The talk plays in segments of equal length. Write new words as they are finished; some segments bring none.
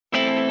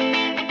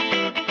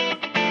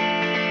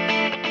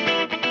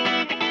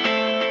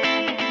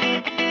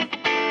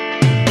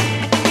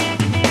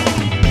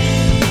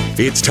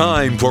It's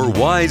time for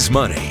Wise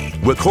Money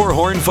with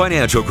Korhorn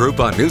Financial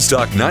Group on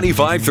Newstalk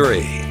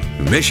 95.3,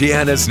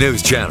 Michiana's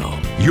news channel,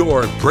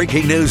 your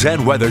breaking news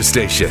and weather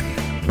station.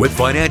 With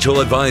financial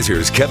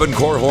advisors Kevin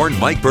Korhorn,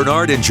 Mike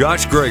Bernard, and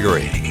Josh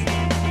Gregory.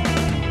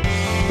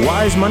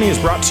 Wise Money is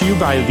brought to you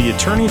by the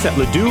attorneys at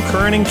Ladue,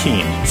 Curran &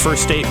 Keene,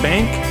 First State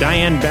Bank,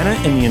 Diane Bennett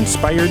and the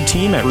Inspired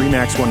team at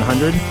RE/MAX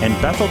 100, and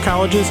Bethel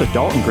College's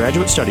Adult and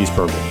Graduate Studies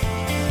program.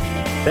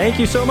 Thank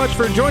you so much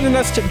for joining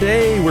us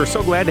today. We're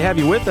so glad to have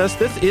you with us.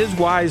 This is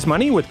Wise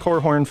Money with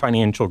Korhorn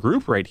Financial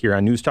Group right here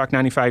on Newstalk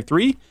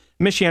 95.3,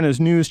 Michiana's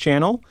news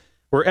channel,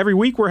 where every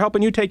week we're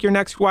helping you take your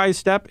next wise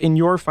step in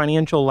your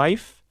financial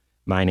life.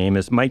 My name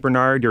is Mike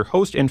Bernard, your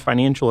host and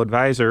financial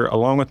advisor,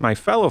 along with my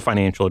fellow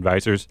financial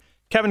advisors,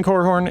 Kevin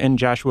Korhorn and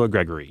Joshua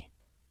Gregory.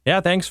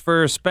 Yeah, thanks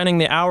for spending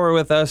the hour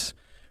with us.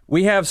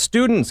 We have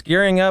students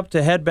gearing up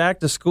to head back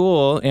to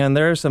school, and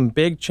there are some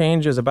big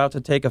changes about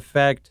to take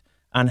effect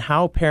on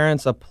how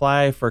parents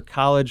apply for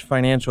college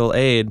financial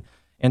aid.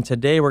 And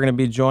today we're going to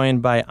be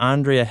joined by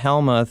Andrea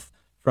Helmuth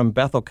from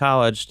Bethel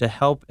College to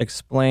help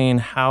explain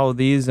how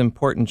these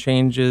important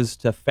changes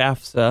to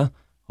FAFSA,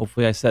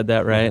 hopefully I said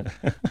that right,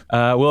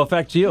 will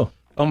affect you.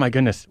 Oh my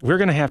goodness. We're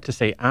going to have to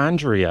say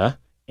Andrea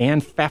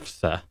and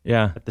FAFSA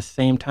at the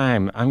same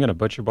time. I'm going to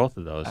butcher both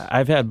of those.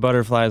 I've had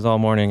butterflies all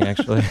morning,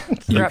 actually.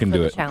 You can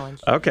do it. Challenge.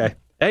 Okay.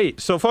 Hey,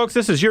 so folks,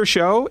 this is your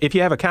show. If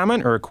you have a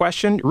comment or a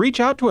question, reach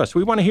out to us.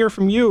 We want to hear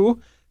from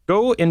you.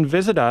 Go and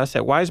visit us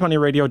at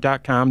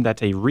wisemoneyradio.com.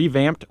 That's a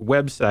revamped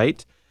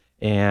website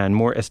and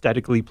more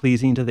aesthetically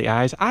pleasing to the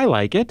eyes. I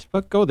like it,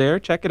 but go there,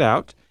 check it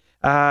out.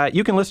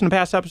 You can listen to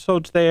past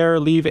episodes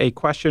there, leave a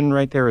question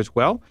right there as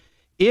well.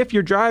 If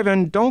you're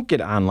driving, don't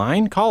get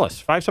online. Call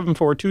us,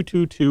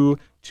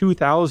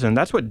 574-222-2000.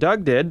 That's what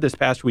Doug did this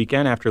past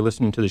weekend after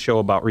listening to the show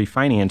about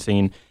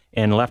refinancing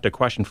and left a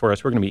question for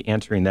us. We're going to be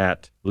answering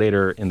that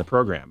later in the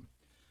program.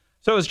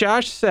 So as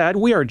Josh said,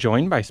 we are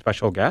joined by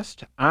special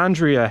guest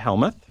Andrea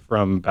Helmuth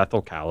from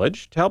Bethel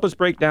College to help us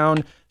break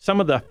down some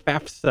of the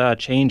FAFSA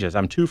changes.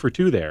 I'm 2 for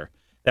 2 there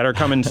that are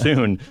coming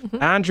soon.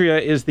 Andrea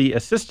is the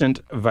Assistant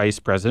Vice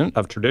President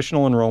of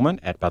Traditional Enrollment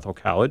at Bethel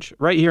College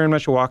right here in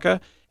Mishawaka.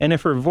 And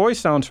if her voice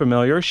sounds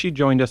familiar, she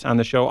joined us on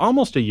the show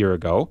almost a year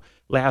ago,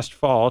 last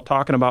fall,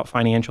 talking about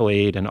financial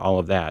aid and all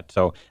of that.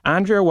 So,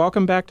 Andrea,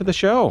 welcome back to the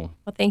show.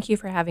 Well, thank you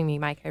for having me,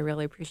 Mike. I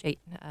really appreciate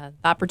the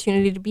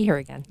opportunity to be here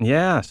again.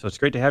 Yeah, so it's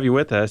great to have you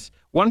with us.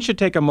 Why don't you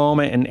take a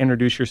moment and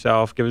introduce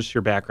yourself, give us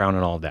your background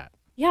and all of that.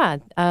 Yeah,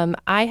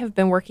 I have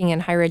been working in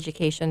higher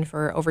education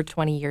for over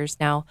 20 years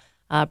now,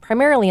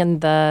 primarily in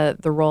the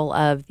role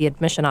of the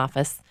admission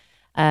office,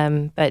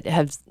 but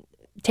have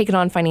taken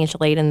on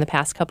financial aid in the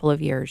past couple of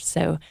years.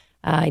 So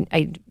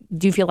I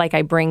do feel like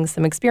I bring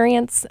some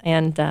experience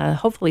and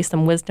hopefully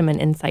some wisdom and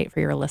insight for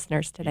your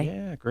listeners today.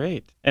 Yeah,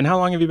 great. And how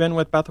long have you been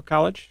with Bethel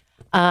College?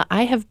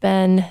 I have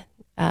been,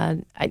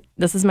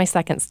 this is my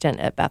second stint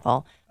at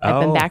Bethel. I've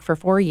been back for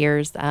 4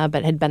 years,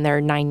 but had been there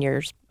 9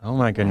 years Oh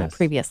my goodness.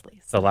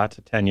 Previously. So lots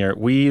of tenure.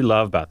 We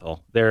love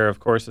Bethel. They're, of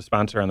course, a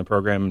sponsor on the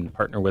program and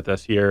partner with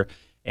us here.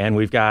 And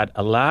we've got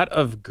a lot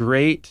of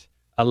great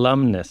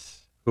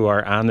alumnus who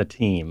are on the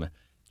team.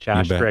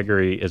 Josh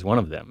Gregory is one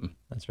of them.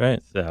 That's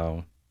right.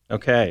 So,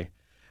 okay.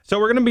 So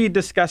we're going to be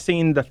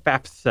discussing the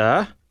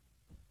FAFSA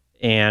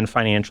and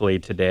financial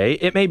aid today.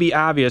 It may be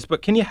obvious,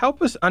 but can you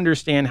help us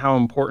understand how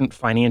important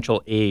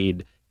financial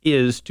aid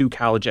is to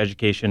college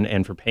education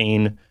and for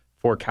paying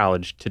for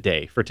college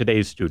today, for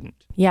today's student?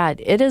 Yeah,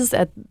 it is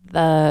at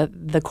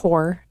the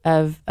core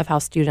of how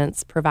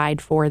students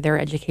provide for their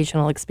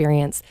educational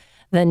experience.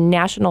 The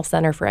National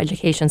Center for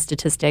Education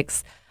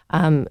Statistics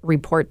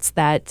reports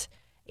that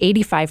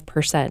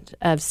 85%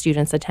 of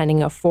students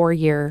attending a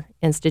four-year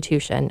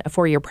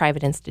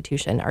private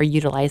institution, are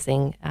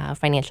utilizing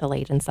financial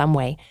aid in some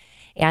way.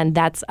 And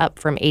that's up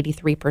from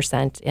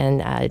 83% in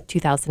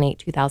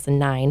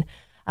 2008-2009.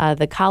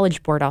 The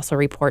College Board also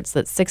reports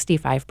that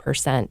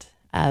 65%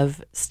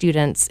 of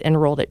students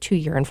enrolled at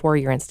 2-year and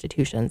 4-year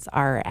institutions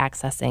are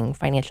accessing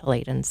financial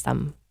aid in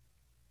some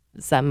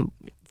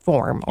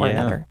form or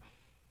another.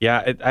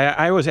 Yeah,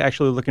 I was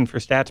actually looking for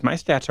stats. My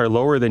stats are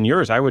lower than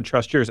yours. I would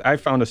trust yours. I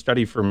found a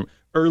study from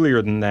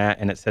earlier than that,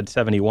 and it said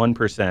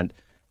 71%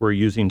 were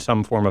using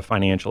some form of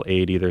financial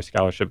aid, either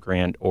scholarship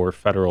grant or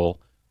federal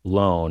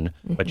loan.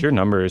 Mm-hmm. But your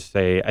numbers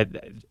say, I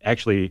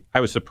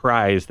was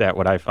surprised that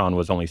what I found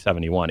was only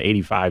 71.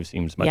 85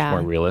 seems much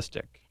more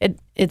realistic.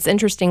 It's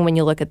interesting when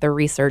you look at the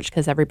research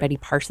because everybody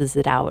parses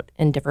it out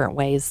in different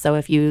ways. So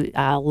if you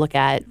look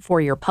at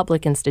 4-year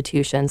public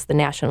institutions, the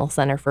National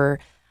Center for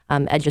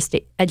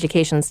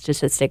Education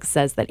Statistics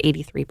says that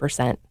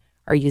 83%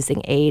 are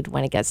using aid.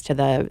 When it gets to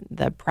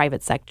the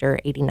private sector,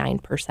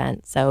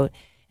 89%. So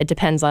it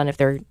depends on if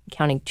they're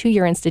counting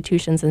 2-year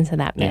institutions into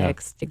that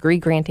mix, degree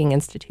granting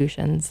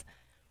institutions.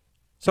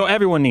 So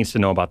everyone needs to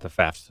know about the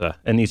FAFSA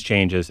and these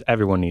changes.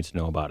 Everyone needs to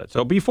know about it.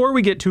 So before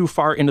we get too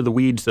far into the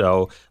weeds,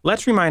 though,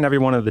 let's remind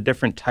everyone of the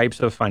different types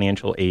of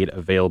financial aid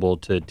available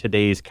to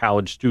today's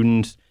college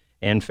students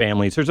and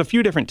families. There's a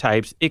few different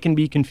types. It can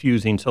be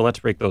confusing, so let's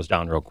break those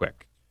down real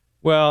quick.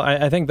 Well,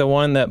 I think the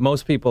one that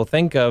most people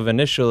think of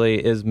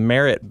initially is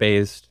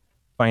merit-based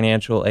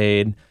financial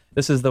aid.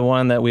 This is the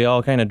one that we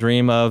all kind of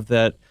dream of,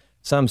 that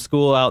some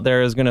school out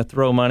there is going to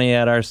throw money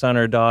at our son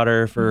or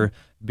daughter for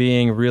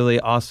being really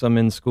awesome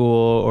in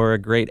school or a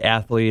great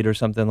athlete or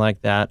something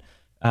like that.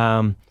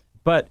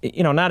 But,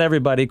 not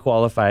everybody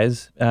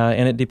qualifies,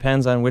 and it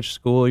depends on which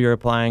school you're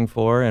applying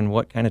for and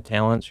what kind of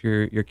talents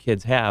your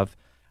kids have.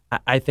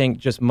 I think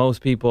just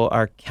most people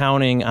are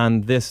counting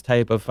on this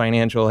type of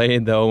financial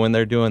aid, though, when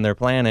they're doing their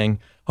planning,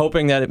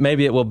 hoping that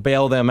maybe it will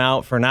bail them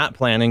out for not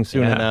planning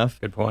soon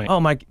enough. Good point. Oh,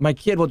 my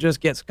kid will just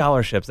get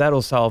scholarships.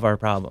 That'll solve our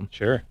problem.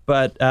 Sure.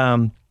 But,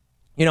 in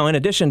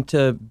addition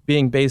to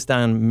being based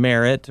on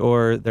merit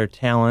or their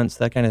talents,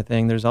 that kind of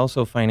thing, there's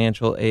also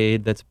financial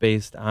aid that's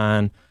based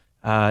on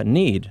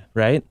need,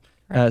 right?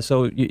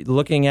 So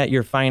looking at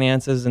your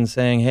finances and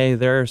saying, hey,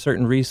 there are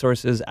certain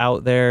resources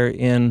out there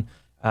in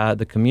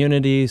the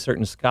community,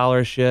 certain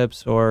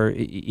scholarships, or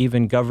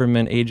even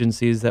government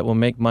agencies that will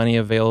make money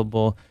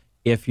available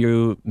if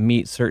you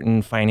meet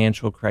certain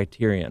financial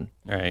criterion.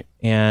 Right.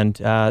 And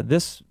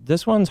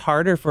this one's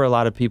harder for a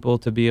lot of people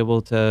to be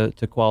able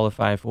to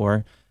qualify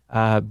for.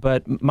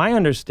 But my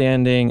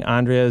understanding,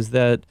 Andrea, is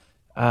that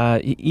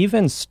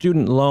even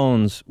student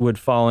loans would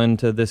fall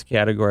into this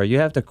category. You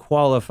have to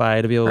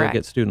qualify to be able to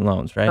get student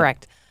loans, right?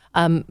 Correct.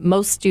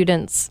 Most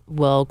students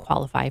will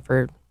qualify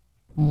for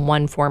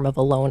one form of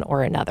a loan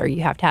or another.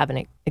 You have to have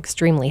an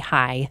extremely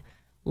high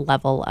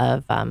level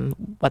of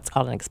what's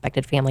called an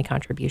expected family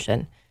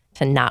contribution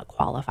to not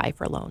qualify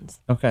for loans.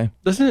 Okay.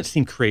 Doesn't it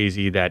seem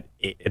crazy that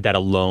a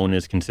loan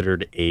is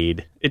considered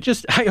aid?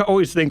 I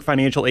always think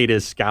financial aid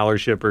is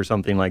scholarship or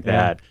something like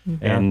that,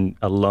 and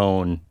a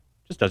loan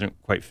just doesn't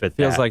quite fit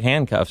that. Feels like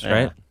handcuffs,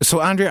 right?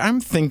 So, Andrea, I'm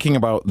thinking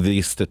about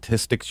the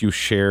statistics you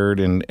shared,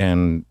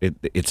 and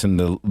it's in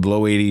the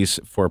low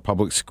 80s for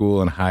public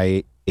school and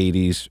high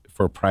 80s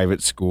for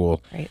private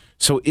school. Right.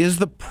 So is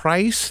the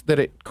price that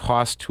it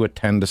costs to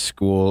attend a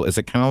school, is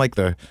it kind of like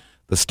the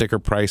sticker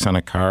price on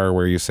a car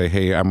where you say,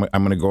 hey, I'm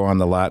going to go on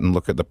the lot and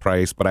look at the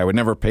price, but I would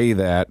never pay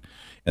that,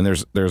 and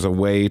there's a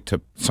way to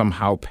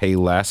somehow pay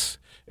less?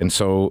 And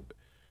so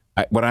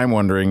what I'm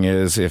wondering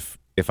is if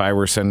I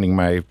were sending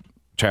my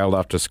child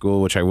off to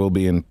school, which I will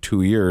be in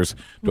 2 years,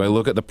 do I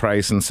look at the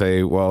price and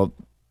say, well,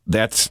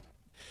 that's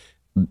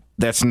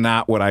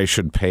not what I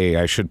should pay.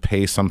 I should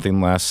pay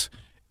something less,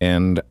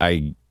 and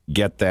I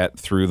get that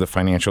through the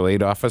financial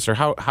aid office? Or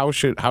how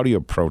do you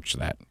approach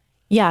that?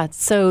 Yeah,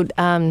 so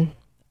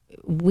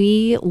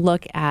we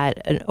look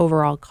at an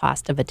overall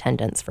cost of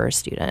attendance for a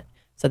student.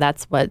 So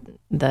that's what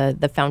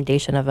the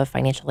foundation of a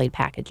financial aid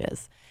package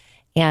is.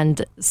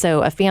 And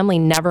so a family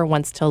never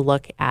wants to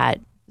look at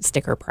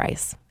sticker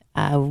price.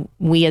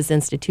 We as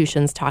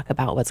institutions talk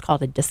about what's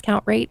called a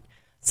discount rate.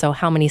 So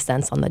how many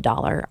cents on the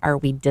dollar are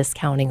we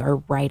discounting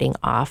or writing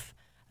off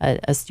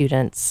a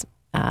student's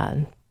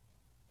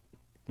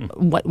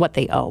what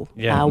they owe?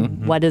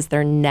 What is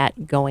their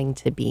net going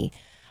to be?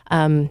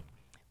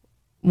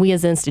 We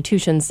as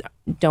institutions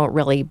don't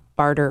really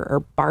barter or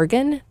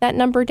bargain that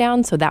number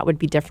down, so that would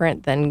be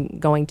different than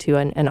going to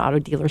an auto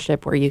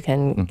dealership where you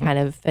can kind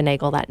of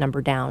finagle that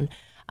number down.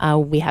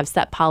 We have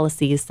set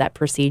policies, set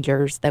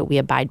procedures that we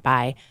abide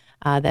by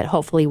that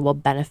hopefully will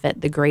benefit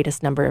the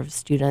greatest number of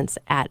students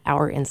at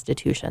our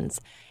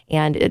institutions.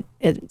 And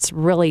it's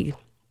really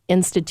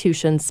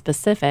institution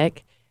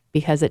specific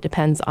because it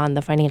depends on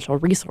the financial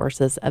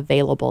resources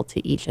available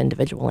to each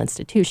individual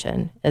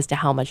institution as to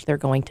how much they're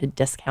going to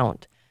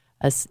discount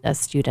a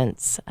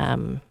student's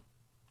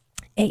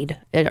aid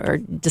or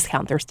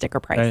discount their sticker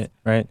price.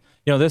 Right.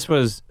 This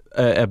was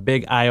a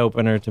big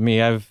eye-opener to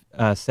me. I've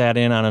sat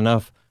in on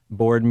enough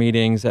board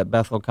meetings at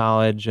Bethel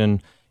College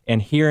and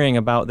hearing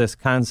about this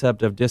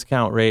concept of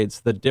discount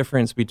rates, the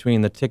difference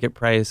between the ticket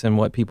price and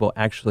what people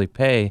actually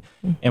pay.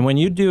 And when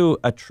you do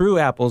a true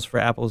apples for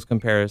apples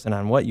comparison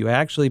on what you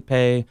actually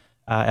pay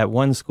at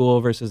one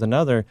school versus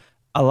another,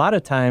 a lot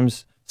of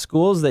times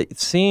schools that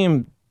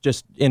seem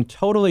just in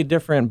totally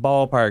different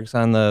ballparks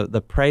on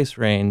the price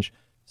range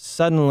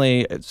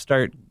suddenly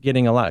start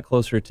getting a lot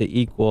closer to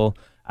equal.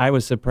 I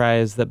was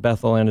surprised that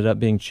Bethel ended up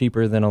being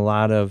cheaper than a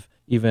lot of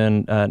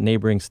even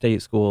neighboring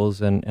state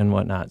schools and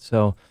whatnot.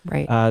 So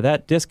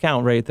that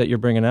discount rate that you're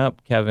bringing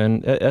up,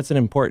 Kevin, that's an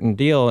important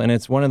deal, and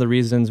it's one of the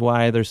reasons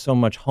why there's so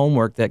much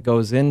homework that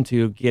goes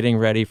into getting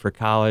ready for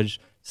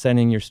college,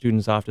 sending your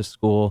students off to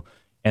school,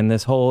 and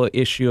this whole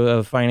issue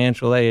of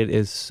financial aid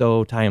is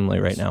so timely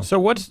right now. So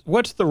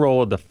what's the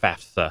role of the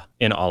FAFSA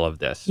in all of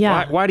this?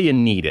 Yeah. Why do you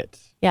need it?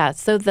 Yeah,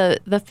 so the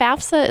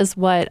FAFSA is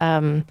what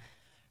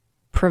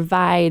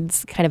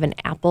provides kind of an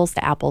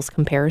apples-to-apples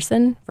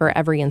comparison for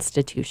every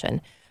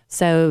institution.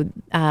 So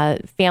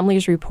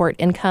families report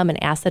income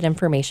and asset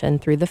information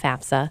through the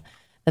FAFSA.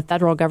 The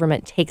federal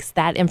government takes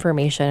that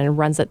information and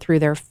runs it through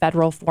their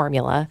federal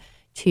formula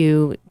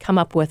to come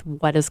up with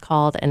what is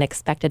called an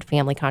expected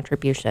family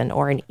contribution,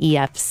 or an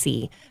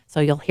EFC. So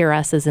you'll hear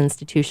us as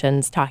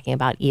institutions talking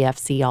about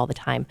EFC all the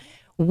time.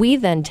 We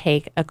then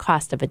take a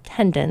cost of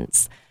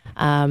attendance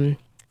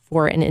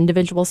for an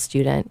individual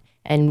student,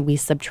 and we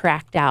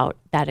subtract out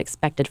that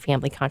expected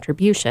family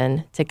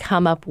contribution to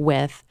come up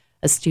with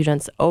a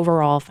student's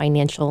overall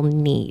financial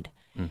need.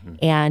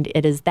 And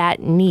it is that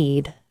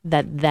need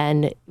that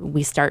then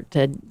we start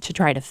to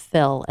try to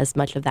fill as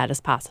much of that as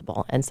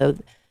possible. And so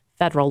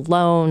federal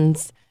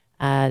loans,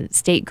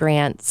 state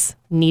grants,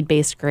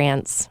 need-based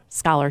grants,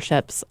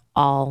 scholarships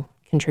all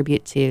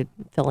contribute to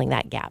filling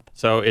that gap.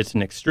 So it's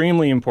an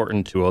extremely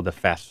important tool, the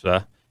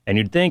FAFSA. And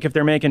you'd think if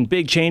they're making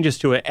big changes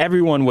to it,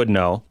 everyone would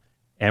know.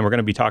 And we're going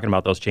to be talking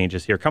about those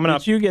changes here coming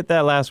up. Did you get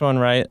that last one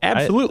right?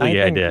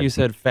 Absolutely, I did. You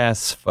said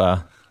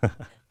FAFSA.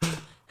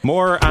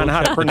 More on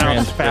how to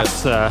pronounce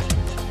FAFSA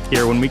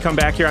here when we come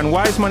back here on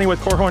Wise Money with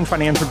Korhorn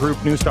Financial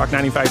Group, News Talk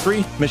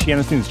 95.3,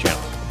 Michiana's News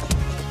Channel.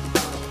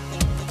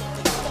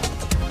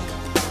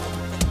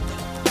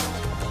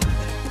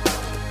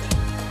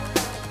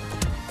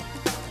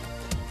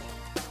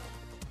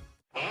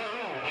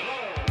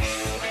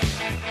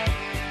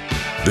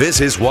 This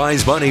is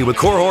Wise Money with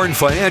Korhorn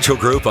Financial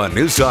Group on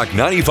News Talk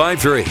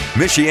 95.3,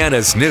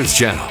 Michiana's News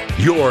Channel,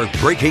 your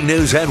breaking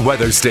news and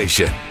weather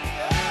station.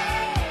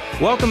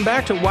 Welcome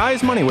back to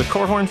Wise Money with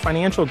Korhorn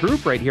Financial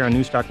Group right here on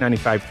News Talk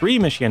 95.3,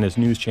 Michiana's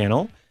News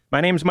Channel.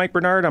 My name is Mike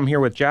Bernard. I'm here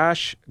with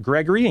Josh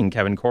Gregory and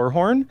Kevin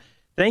Korhorn.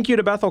 Thank you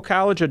to Bethel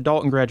College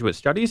Adult and Graduate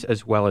Studies,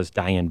 as well as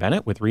Diane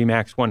Bennett with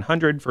RE/MAX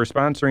 100 for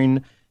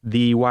sponsoring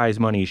the Wise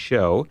Money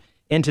show.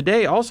 And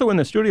today, also in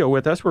the studio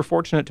with us, we're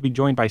fortunate to be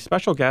joined by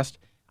special guest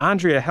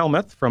Andrea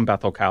Helmuth from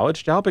Bethel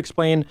College to help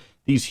explain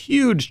these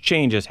huge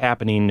changes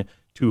happening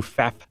to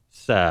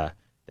FAFSA,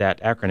 that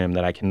acronym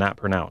that I cannot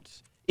pronounce.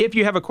 If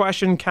you have a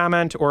question,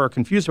 comment, or are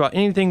confused about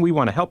anything, we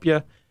want to help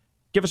you.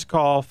 Give us a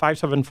call,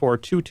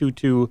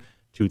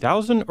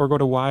 574-222-2000, or go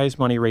to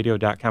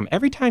wisemoneyradio.com.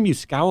 Every time you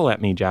scowl at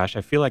me, Josh,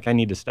 I feel like I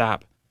need to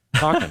stop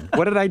talking.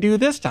 What did I do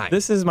this time?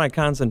 This is my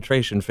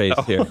concentration phase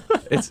here.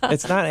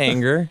 It's not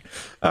anger.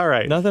 All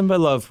right. Nothing but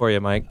love for you,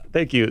 Mike.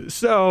 Thank you.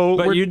 So,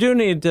 but you do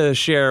need to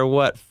share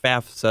what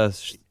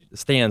FAFSA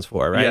stands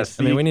for, right? Yes.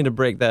 I mean, we need to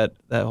break that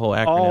whole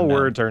acronym all down.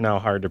 words are now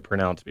hard to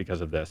pronounce because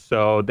of this.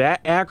 So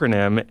that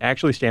acronym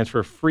actually stands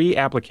for Free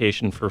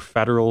Application for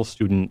Federal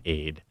Student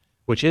Aid,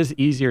 which is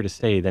easier to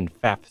say than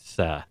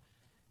FAFSA.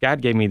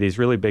 God gave me these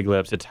really big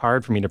lips. It's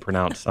hard for me to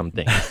pronounce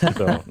something.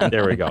 So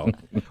there we go.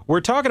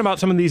 We're talking about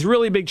some of these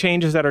really big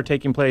changes that are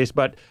taking place.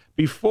 But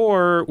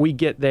before we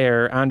get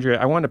there, Andrea,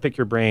 I want to pick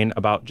your brain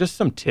about just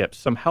some tips,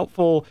 some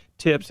helpful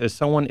tips as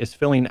someone is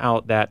filling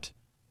out that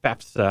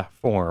FAFSA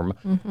form.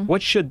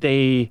 What should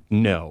they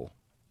know?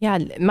 Yeah,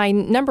 my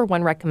number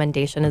one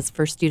recommendation is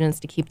for students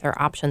to keep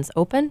their options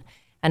open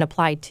and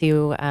apply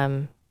to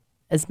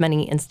as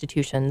many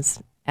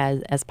institutions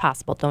as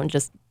possible. Don't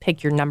just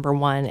pick your number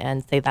one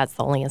and say that's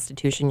the only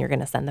institution you're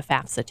going to send the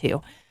FAFSA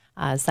to.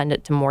 Send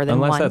it to more than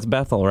one. Unless that's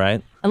Bethel,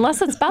 right?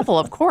 Unless it's Bethel,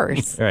 of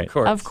course. Right.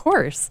 Of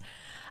course.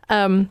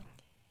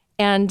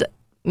 And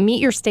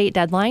meet your state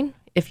deadline.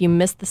 If you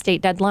miss the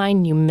state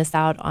deadline, you miss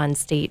out on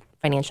state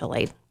financial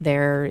aid.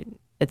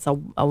 It's a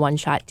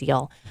one-shot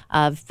deal.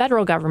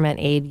 Federal government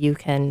aid, you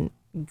can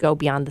go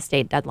beyond the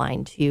state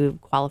deadline to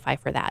qualify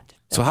for that.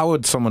 So how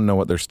would someone know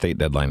what their state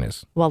deadline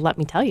is? Well, let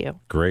me tell you.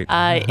 Great.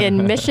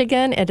 In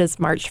Michigan, it is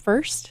March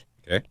 1st.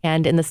 Okay.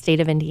 And in the state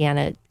of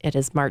Indiana, it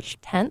is March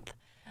 10th.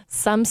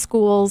 Some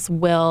schools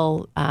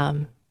will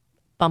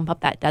bump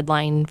up that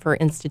deadline for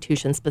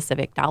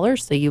institution-specific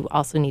dollars, so you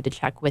also need to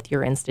check with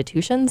your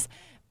institutions.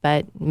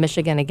 But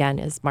Michigan, again,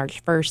 is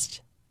March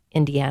 1st.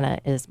 Indiana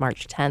is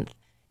March 10th.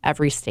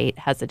 Every state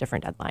has a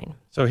different deadline.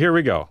 So here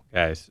we go,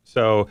 guys.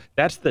 So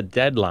that's the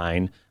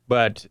deadline,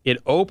 but it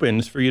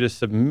opens for you to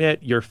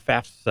submit your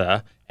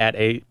FAFSA at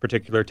a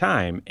particular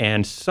time.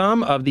 And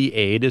some of the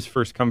aid is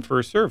first come,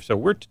 first serve. So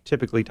we're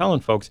typically telling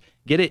folks,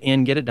 get it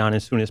in, get it done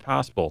as soon as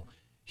possible.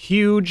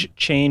 Huge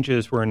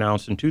changes were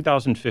announced in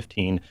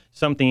 2015,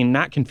 something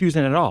not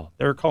confusing at all.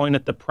 They're calling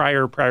it the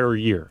prior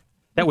year.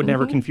 That would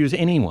never confuse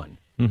anyone,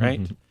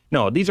 right?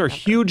 No, these are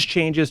huge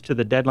changes to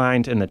the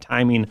deadlines and the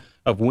timing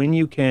of when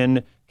you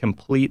can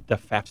complete the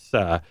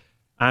FAFSA.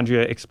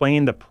 Andrea,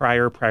 explain the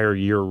prior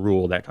year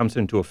rule that comes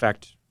into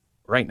effect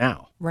right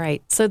now.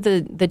 Right. So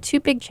the two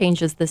big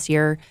changes this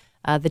year,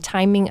 the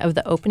timing of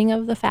the opening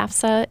of the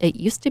FAFSA, it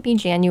used to be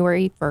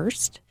January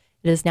 1st.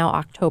 It is now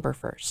October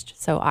 1st.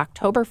 So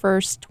October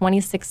 1st,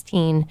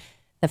 2016,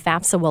 the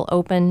FAFSA will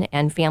open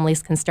and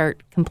families can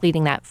start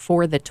completing that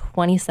for the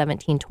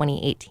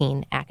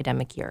 2017-2018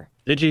 academic year.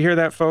 Did you hear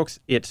that,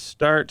 folks? It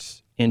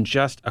starts in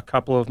just a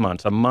couple of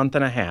months, a month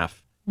and a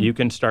half. You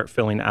can start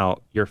filling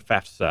out your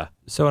FAFSA.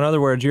 So in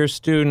other words, your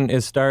student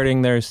is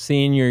starting their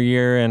senior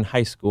year in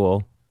high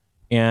school,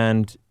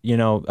 and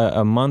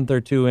a month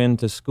or two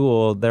into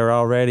school, they're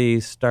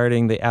already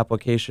starting the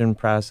application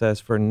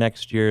process for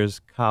next year's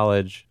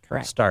college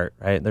start,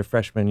 right? Their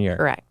freshman year.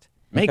 Correct.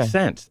 Makes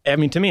sense. I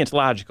mean, to me, it's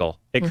logical.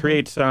 It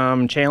creates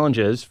some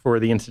challenges for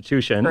the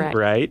institution,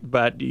 right?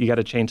 But you got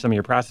to change some of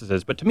your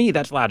processes. But to me,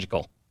 that's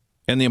logical.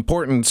 And the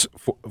importance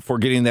for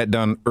getting that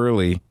done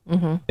early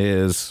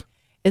is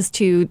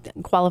to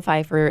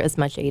qualify for as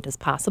much aid as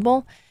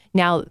possible.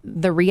 Now,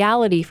 the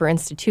reality for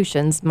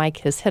institutions, Mike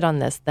has hit on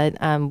this, that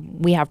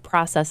we have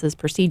processes,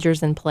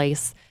 procedures in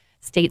place.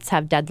 States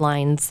have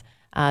deadlines.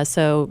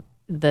 So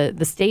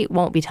the state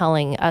won't be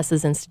telling us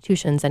as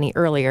institutions any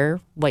earlier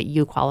what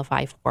you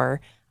qualify for.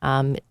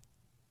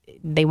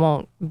 They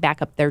won't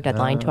back up their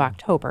deadline to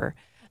October.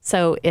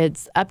 So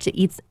it's up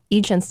to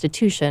each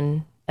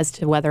institution as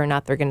to whether or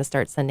not they're going to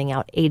start sending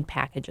out aid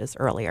packages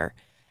earlier.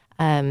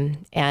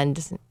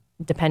 And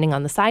depending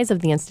on the size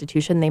of the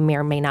institution, they may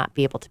or may not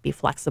be able to be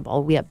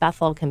flexible. We at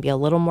Bethel can be a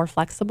little more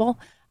flexible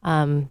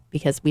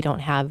because we don't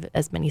have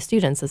as many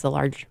students as a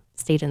large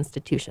state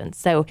institution.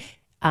 So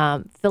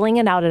filling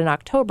it out in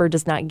October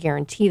does not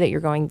guarantee that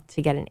you're going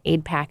to get an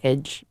aid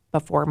package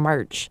before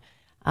March,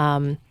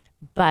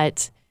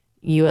 but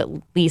you at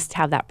least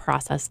have that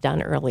process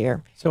done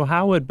earlier. So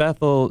how would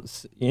Bethel,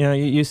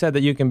 you said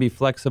that you can be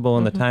flexible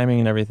in the timing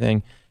and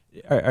everything.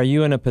 Are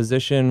you in a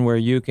position where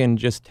you can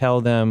just tell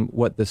them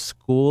what the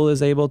school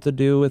is able to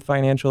do with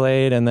financial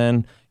aid, and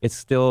then it's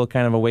still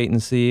kind of a wait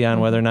and see on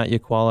whether or not you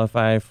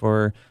qualify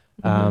for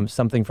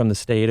something from the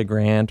state, a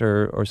grant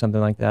or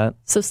something like that?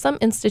 So some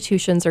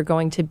institutions are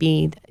going to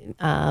be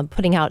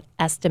putting out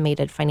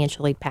estimated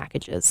financial aid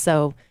packages.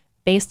 So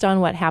based on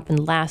what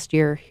happened last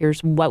year,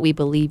 here's what we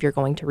believe you're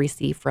going to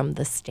receive from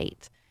the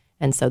state.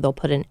 And so they'll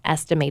put an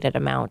estimated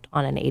amount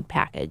on an aid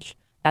package.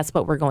 That's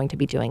what we're going to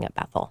be doing at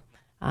Bethel.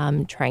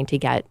 Trying to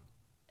get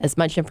as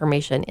much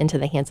information into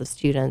the hands of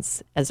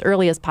students as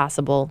early as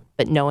possible,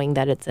 but knowing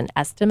that it's an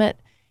estimate.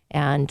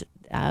 And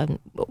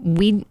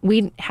we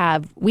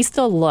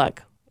still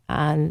look.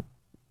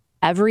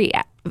 Every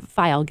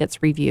file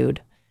gets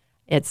reviewed.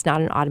 It's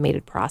not an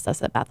automated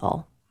process at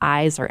Bethel.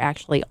 Eyes are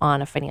actually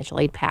on a financial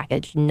aid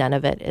package. None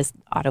of it is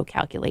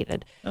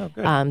auto-calculated. Oh,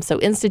 good. So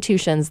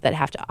institutions that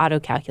have to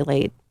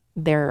auto-calculate,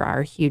 there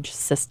are huge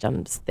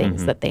systems,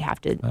 things that they have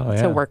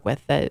to work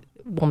with that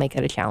will make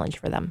it a challenge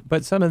for them.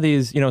 But some of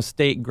these,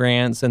 state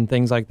grants and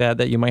things like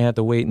that you might have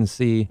to wait and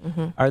see,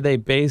 are they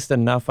based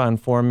enough on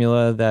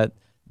formula that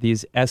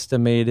these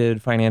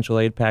estimated financial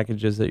aid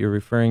packages that you're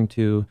referring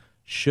to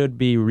should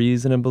be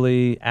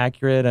reasonably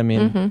accurate? I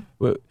mean,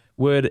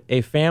 would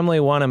a family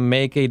want to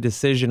make a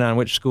decision on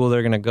which school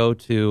they're going to go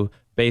to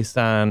based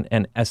on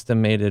an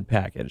estimated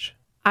package?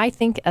 I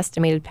think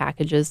estimated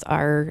packages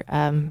are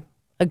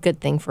a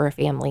good thing for a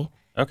family.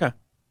 Okay.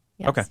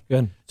 Yes. Okay.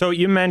 Good. So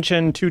you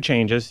mentioned two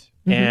changes,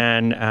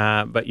 and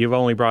but you've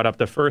only brought up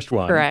the first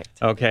one. Correct.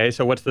 Okay.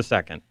 So what's the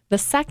second? The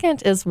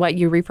second is what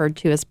you referred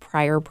to as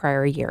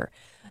prior year.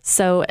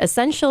 So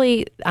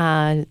essentially,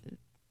 the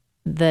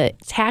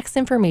tax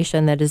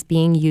information that is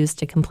being used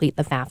to complete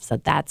the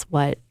FAFSA, that's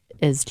what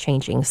is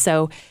changing.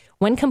 So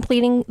when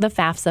completing the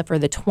FAFSA for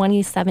the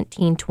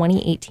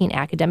 2017-2018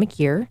 academic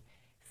year,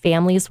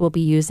 families will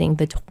be using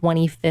the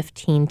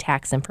 2015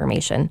 tax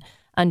information.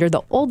 Under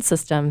the old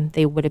system,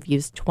 they would have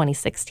used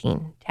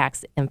 2016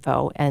 tax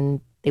info, and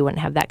they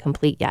wouldn't have that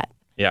complete yet.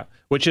 Yeah,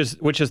 which is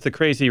the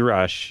crazy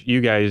rush.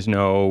 You guys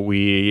know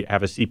we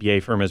have a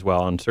CPA firm as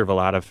well and serve a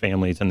lot of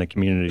families in the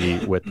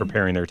community with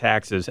preparing their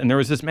taxes. And there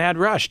was this mad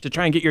rush to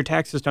try and get your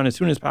taxes done as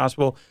soon as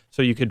possible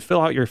so you could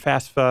fill out your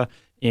FAFSA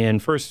in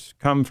first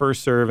come,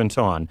 first serve, and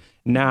so on.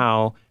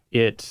 Now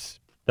it's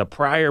the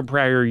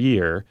prior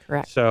year.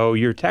 Correct. So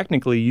you're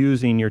technically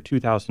using your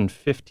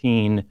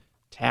 2015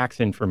 tax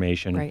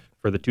information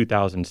for the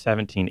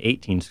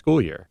 2017-18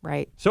 school year.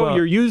 Right. So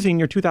you're using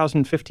your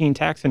 2015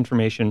 tax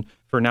information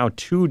for now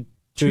two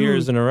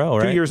years in a row,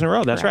 right? 2 years in a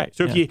row. That's right.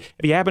 So if you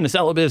happen to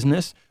sell a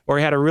business or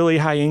had a really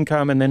high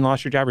income and then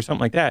lost your job or something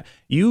like that,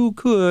 you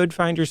could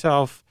find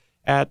yourself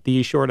at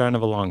the short end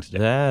of a long stick.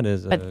 That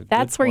is But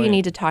that's where you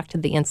need to talk to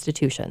the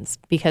institutions,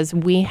 because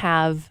we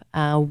have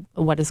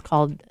what is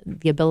called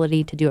the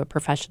ability to do a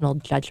professional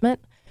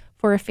judgment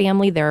for a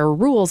family. There are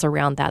rules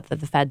around that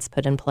the feds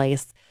put in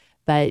place,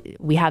 but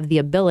we have the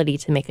ability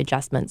to make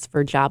adjustments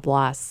for job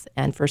loss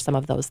and for some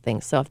of those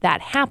things. So if that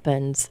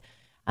happens,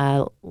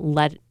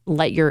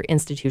 let your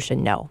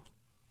institution know.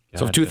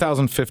 So if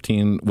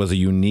 2015 was a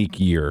unique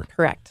year,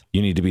 Correct.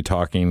 you need to be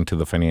talking to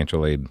the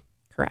financial aid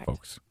Correct.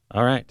 folks.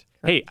 All right.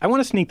 Hey, I want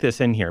to sneak this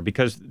in here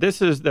because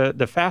this is the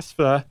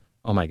FAFSA.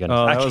 Oh, my goodness.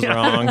 Oh, that was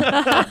wrong.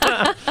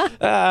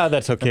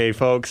 That's okay,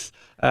 folks.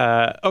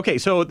 Okay,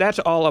 so that's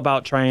all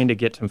about trying to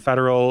get some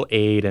federal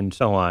aid and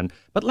so on.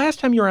 But last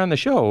time you were on the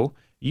show,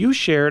 you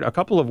shared a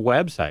couple of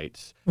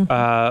websites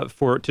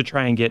to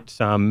try and get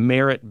some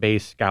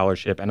merit-based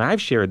scholarship. And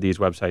I've shared these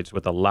websites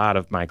with a lot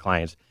of my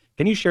clients.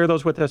 Can you share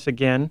those with us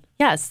again?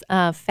 Yes.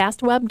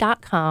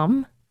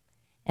 Fastweb.com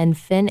and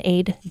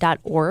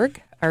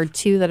finaid.org are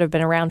two that have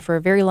been around for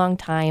a very long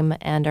time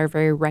and are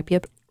very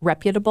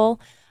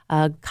reputable.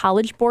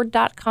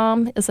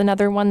 Collegeboard.com is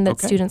another one that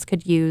students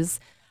could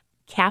use.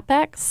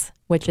 CAPEX,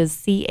 which is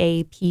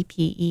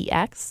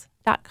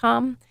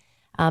CAPPEX.com,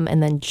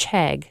 and then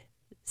Chegg,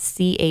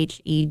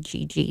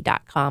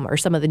 CHEGG.com, are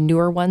some of the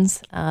newer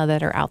ones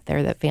that are out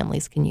there that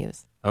families can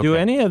use. Okay. Do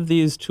any of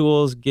these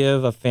tools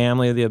give a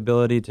family the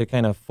ability to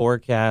kind of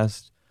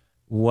forecast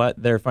what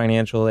their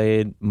financial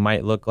aid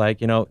might look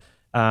like?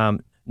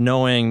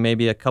 knowing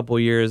maybe a couple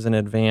years in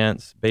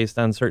advance based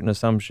on certain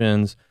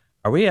assumptions,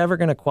 are we ever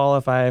going to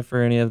qualify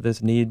for any of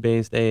this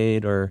need-based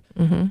aid, or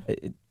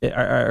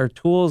are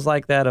tools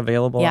like that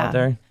available out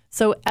there?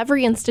 So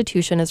every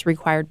institution is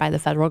required by the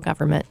federal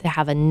government to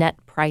have a net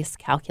price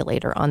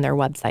calculator on their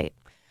website.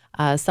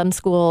 Some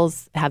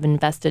schools have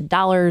invested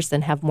dollars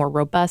and have more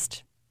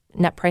robust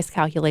net price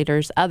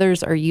calculators.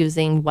 Others are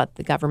using what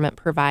the government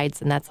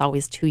provides, and that's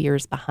always 2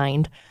 years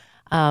behind.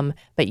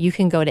 But you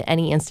can go to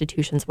any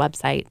institution's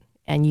website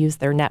and use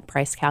their net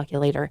price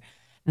calculator.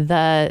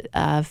 The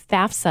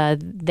FAFSA,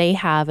 they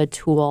have a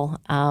tool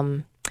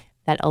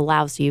that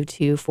allows you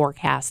to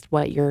forecast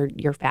what your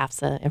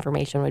FAFSA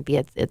information would be.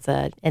 It's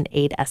an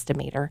aid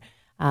estimator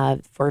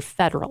for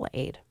federal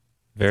aid.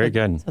 Very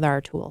good. So there are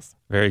tools.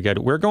 Very good.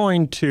 We're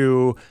going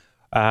to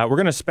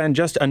spend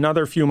just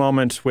another few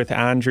moments with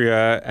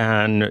Andrea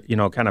and,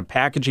 kind of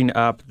packaging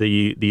up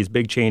these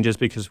big changes,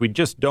 because we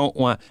just don't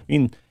want,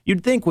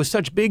 you'd think with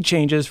such big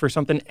changes for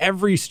something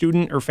every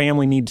student or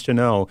family needs to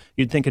know,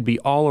 you'd think it'd be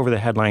all over the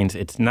headlines.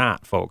 It's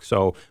not, folks.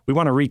 So we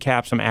want to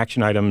recap some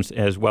action items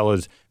as well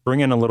as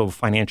bring in a little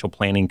financial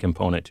planning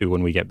component too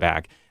when we get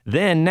back.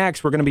 Then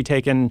next, we're going to be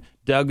taking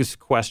Doug's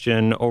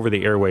question over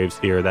the airwaves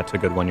here. That's a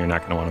good one. You're not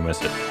going to want to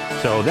miss it.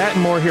 So that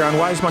and more here on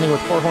Wise Money with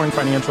Korhorn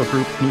Financial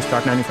Group, News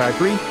Talk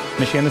 95.3,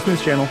 Michiana's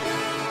News Channel.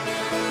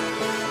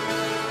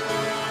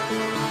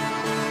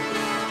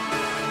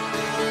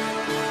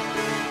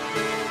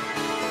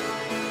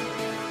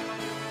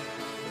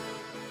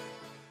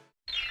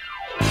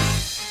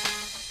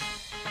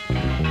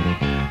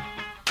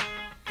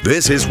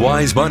 This is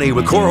Wise Money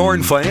with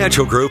Korhorn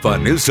Financial Group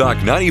on News Talk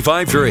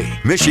 95.3,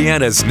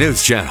 Michiana's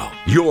News Channel,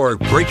 your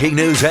breaking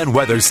news and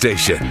weather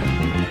station.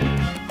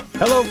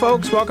 Hello,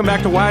 folks. Welcome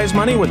back to Wise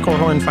Money with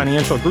Korhorn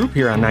Financial Group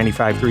here on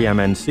 95.3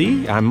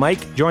 MNC. I'm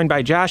Mike, joined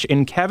by Josh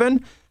and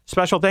Kevin.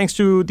 Special thanks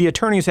to the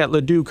attorneys at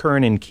Ledoux,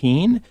 Curran, and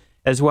Keene,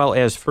 as well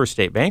as First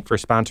State Bank for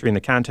sponsoring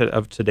the content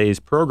of today's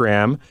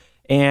program.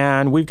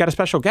 And we've got a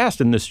special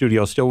guest in the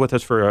studio still with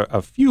us for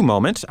a few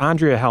moments,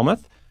 Andrea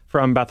Helmuth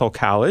from Bethel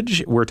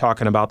College. We're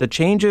talking about the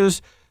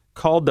changes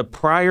called the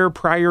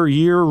prior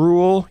year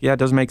rule. Yeah, it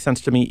doesn't make sense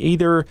to me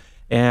either.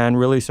 And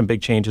really some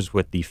big changes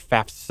with the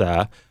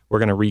FAFSA. We're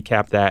going to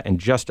recap that in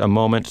just a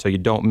moment so you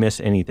don't miss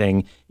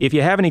anything. If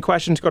you have any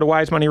questions, go to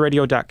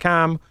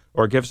wisemoneyradio.com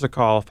or give us a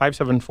call,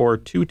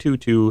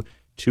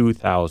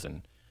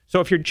 574-222-2000. So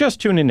if you're just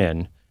tuning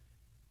in,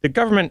 the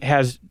government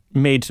has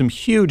made some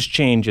huge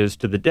changes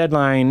to the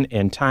deadline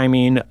and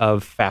timing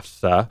of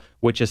FAFSA,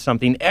 which is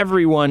something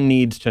everyone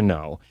needs to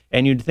know.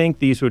 And you'd think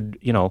these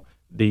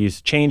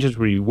changes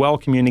would be well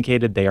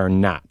communicated. They are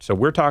not. So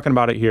we're talking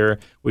about it here.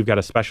 We've got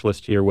a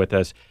specialist here with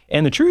us.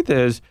 And the truth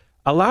is,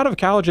 a lot of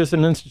colleges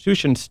and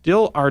institutions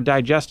still are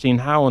digesting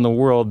how in the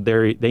world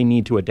they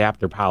need to adapt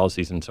their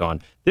policies and so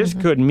on. This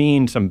could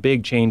mean some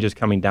big changes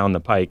coming down the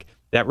pike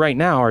that right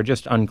now are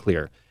just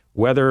unclear.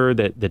 Whether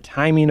the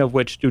timing of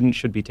which students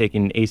should be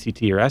taking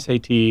ACT or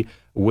SAT,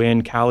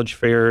 when college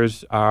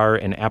fairs are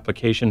and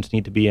applications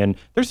need to be in.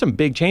 There's some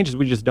big changes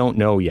we just don't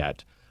know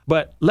yet.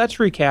 But let's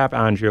recap,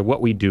 Andrea,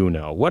 what we do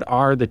know. What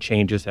are the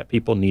changes that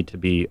people need to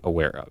be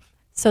aware of?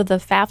 So the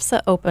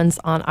FAFSA opens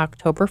on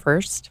October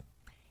 1st,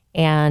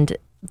 and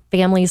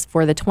families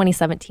for the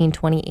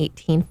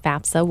 2017-2018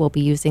 FAFSA will be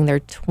using their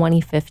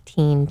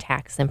 2015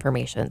 tax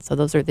information. So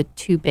those are the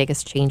two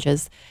biggest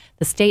changes.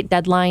 The state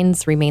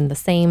deadlines remain the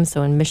same.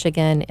 So in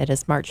Michigan, it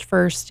is March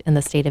 1st. In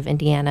the state of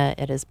Indiana,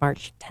 it is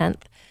March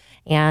 10th.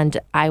 And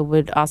I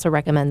would also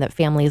recommend that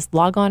families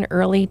log on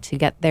early to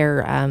get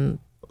their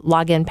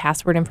login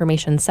password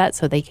information set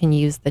so they can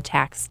use the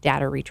tax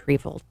data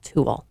retrieval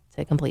tool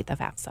to complete the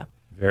FAFSA.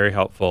 Very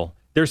helpful.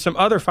 There's some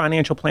other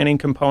financial planning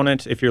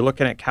components if you're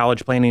looking at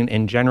college planning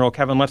in general.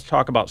 Kevin, let's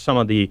talk about some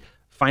of the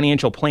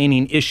financial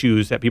planning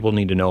issues that people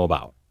need to know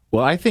about.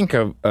 Well, I think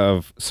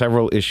of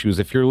several issues.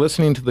 If you're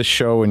listening to the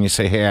show and you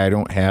say, hey, I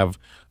don't have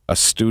a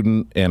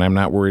student and I'm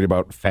not worried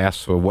about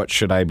FAFSA, what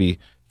should I be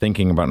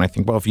thinking about? And I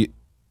think, well,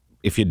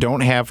 if you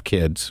don't have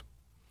kids,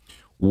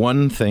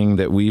 one thing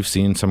that we've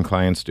seen some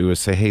clients do is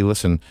say, hey,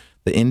 listen,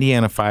 the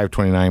Indiana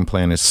 529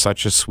 plan is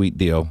such a sweet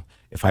deal.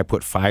 If I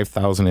put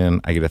 $5,000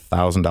 in, I get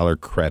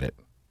 $1,000 credit.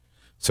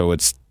 So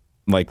it's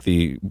like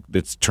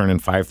it's turning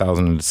 $5,000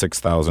 into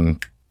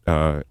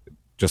 $6,000,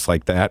 just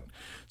like that.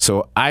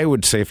 So I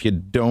would say if you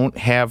don't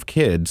have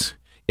kids,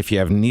 if you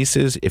have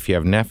nieces, if you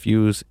have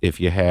nephews, if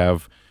you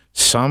have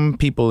some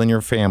people in your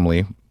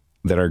family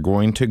that are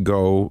going to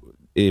go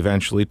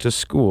eventually to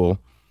school,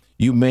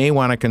 you may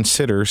want to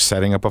consider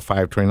setting up a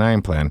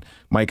 529 plan.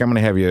 Mike, I'm going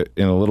to have you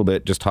in a little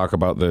bit just talk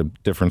about the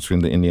difference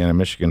between the Indiana and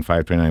Michigan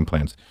 529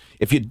 plans.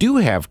 If you do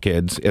have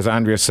kids, as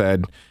Andrea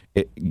said,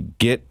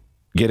 get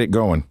it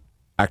going.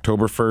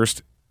 October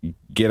 1st,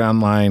 get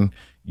online,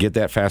 get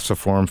that FAFSA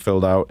form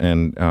filled out,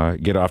 and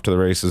get off to the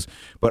races.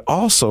 But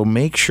also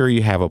make sure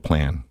you have a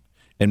plan.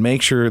 And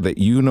make sure that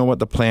you know what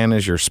the plan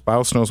is, your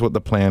spouse knows what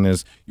the plan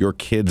is, your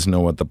kids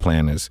know what the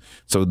plan is.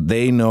 So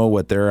they know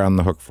what they're on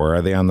the hook for.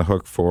 Are they on the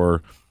hook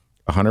for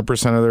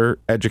 100% of their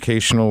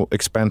educational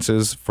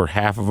expenses, for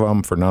half of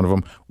them, for none of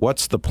them.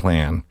 What's the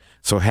plan?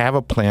 So have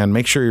a plan.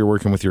 Make sure you're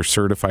working with your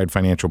certified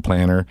financial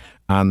planner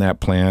on that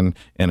plan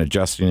and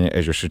adjusting it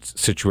as your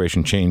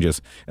situation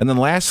changes. And then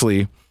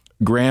lastly,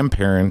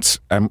 grandparents,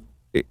 I'm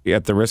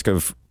at the risk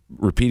of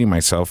repeating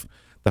myself,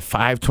 the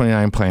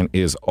 529 plan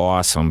is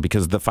awesome,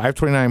 because the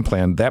 529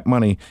 plan, that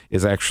money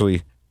is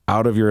actually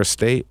out of your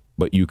estate,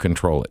 but you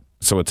control it.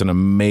 So it's an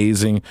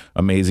amazing,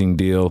 amazing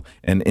deal.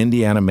 And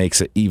Indiana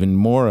makes it even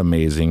more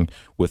amazing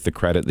with the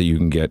credit that you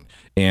can get.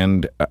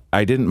 And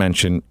I didn't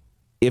mention,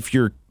 if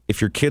your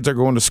kids are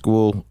going to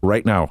school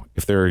right now,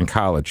 if they're in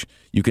college,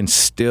 you can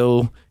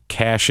still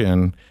cash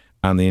in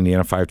on the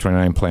Indiana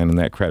 529 plan and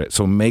that credit.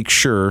 So make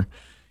sure,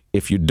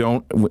 if you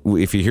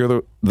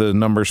hear the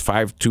numbers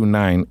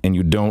 529 and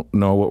you don't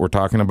know what we're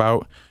talking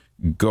about,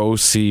 go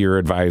see your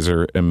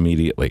advisor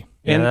immediately.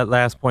 And that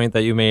last point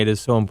that you made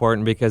is so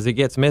important, because it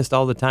gets missed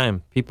all the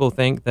time. People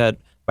think that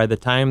by the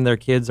time their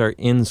kids are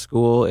in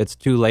school, it's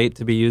too late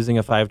to be using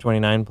a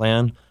 529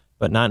 plan,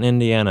 but not in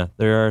Indiana.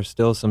 There are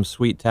still some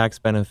sweet tax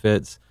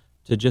benefits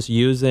to just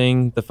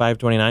using the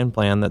 529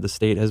 plan that the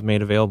state has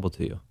made available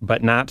to you.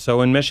 But not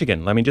so in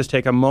Michigan. Let me just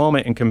take a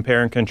moment and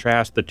compare and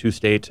contrast the two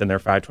states and their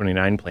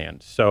 529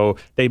 plans. So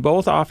they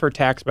both offer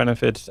tax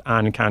benefits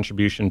on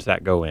contributions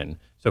that go in.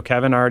 So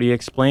Kevin already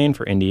explained,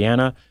 for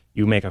Indiana,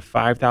 you make a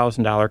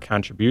 $5,000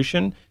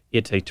 contribution.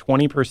 It's a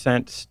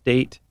 20%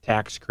 state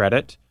tax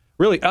credit,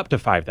 really up to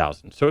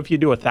 $5,000. So if you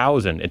do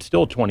 $1,000, it's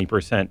still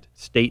 20%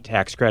 state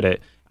tax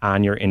credit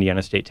on your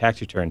Indiana state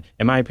tax return.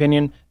 In my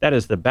opinion, that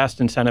is the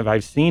best incentive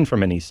I've seen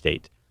from any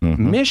state.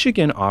 Mm-hmm.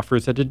 Michigan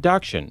offers a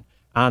deduction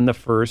on the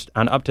first,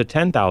 on up to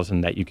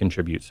 $10,000 that you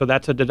contribute. So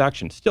that's a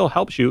deduction. Still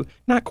helps you.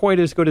 Not quite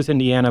as good as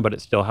Indiana, but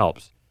it still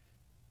helps.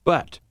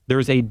 But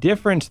there's a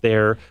difference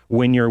there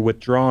when you're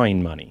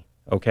withdrawing money,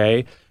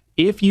 okay?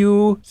 If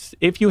you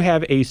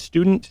have a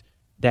student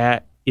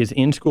that is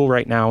in school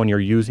right now and you're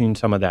using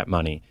some of that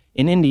money,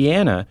 in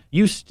Indiana,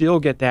 you still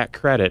get that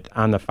credit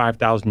on the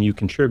 $5,000 you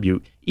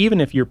contribute, even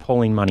if you're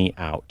pulling money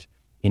out.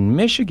 In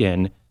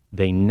Michigan,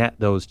 they net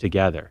those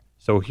together.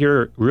 So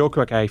here, real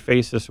quick, I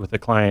faced this with a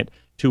client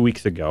 2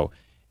 weeks ago.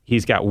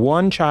 He's got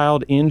one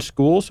child in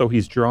school, so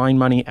he's drawing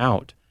money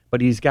out.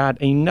 But he's got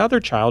another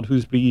child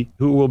who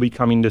will be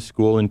coming to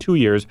school in 2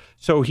 years.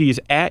 So he's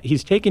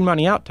taking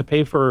money out to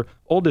pay for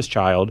oldest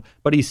child,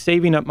 but he's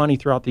saving up money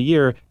throughout the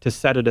year to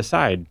set it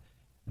aside.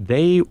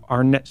 They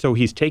are so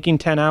he's taking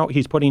 10 out,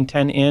 he's putting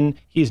 10 in.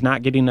 He's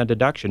not getting a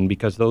deduction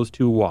because those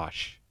two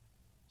wash.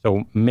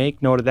 So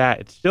make note of that.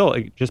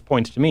 It just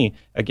points to me,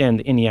 again,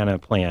 the Indiana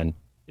plan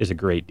is a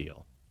great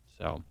deal.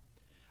 So,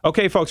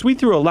 okay, folks, we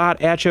threw a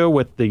lot at you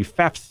with the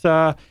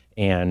FAFSA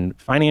and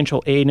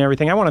financial aid and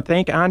everything. I want to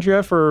thank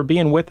Andrea for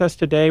being with us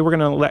today. We're going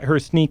to let her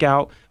sneak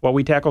out while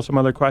we tackle some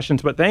other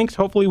questions. But thanks.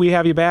 Hopefully we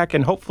have you back,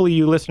 and hopefully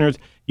you listeners,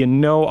 you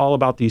know all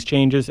about these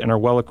changes and are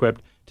well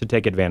equipped to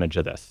take advantage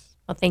of this.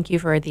 Well, thank you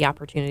for the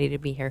opportunity to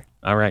be here.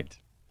 All right.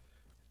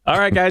 All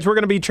right, guys, we're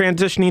going to be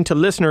transitioning to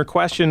listener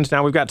questions.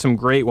 Now we've got some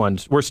great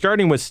ones. We're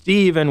starting with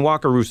Steve in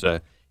Wakarusa.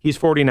 He's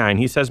 49.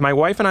 He says, my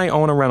wife and I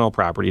own a rental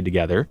property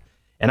together,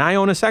 and I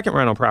own a second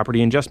rental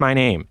property in just my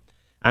name.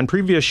 On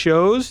previous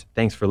shows,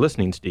 thanks for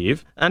listening,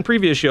 Steve. On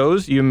previous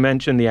shows, you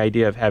mentioned the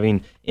idea of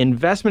having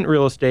investment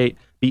real estate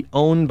be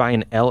owned by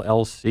an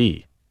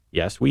LLC.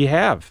 Yes, we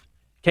have.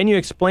 Can you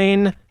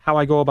explain how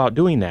I go about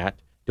doing that?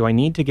 Do I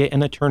need to get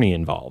an attorney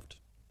involved?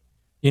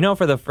 You know,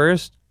 for the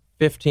first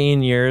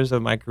 15 years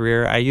of my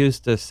career, I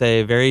used to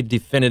say very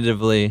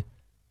definitively...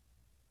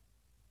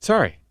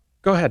 Sorry.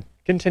 Go ahead.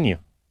 Continue.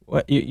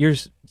 What, you're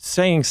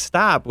saying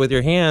stop with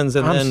your hands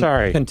and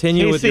then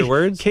continue Casey, with your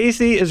words?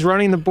 Casey is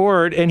running the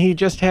board, and he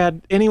just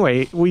had...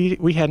 Anyway, we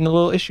had a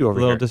little issue over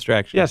here. A little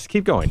distraction. Yes,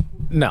 keep going.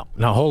 No,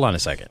 hold on a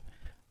second.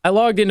 I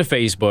logged into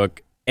Facebook,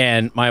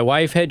 and my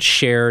wife had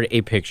shared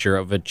a picture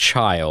of a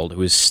child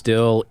who is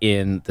still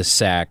in the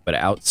sack, but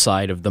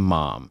outside of the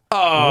mom.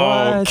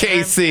 Oh, what?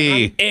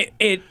 Casey.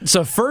 It's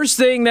the first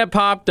thing that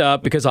popped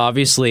up, because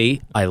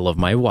obviously I love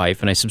my wife,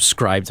 and I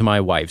subscribe to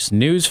my wife's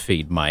news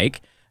feed,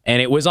 Mike. And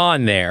it was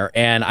on there,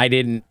 and I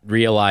didn't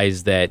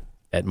realize that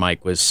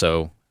Mike was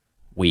so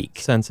weak.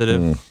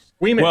 Sensitive.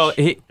 Squeamish. Well,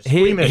 he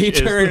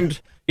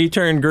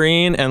turned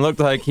green and looked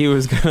like he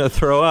was going to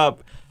throw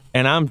up,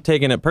 and I'm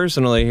taking it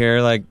personally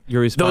here, like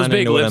you're responding to Those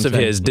big to what lips I'm of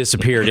saying. his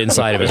disappeared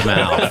inside of his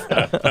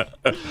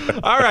mouth.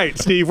 All right,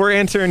 Steve, we're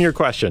answering your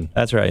question.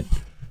 That's right.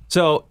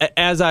 So,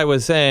 as I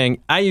was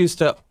saying, I used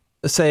to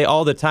say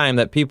all the time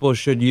that people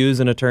should use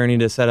an attorney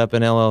to set up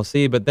an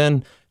LLC, but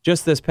then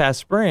just this past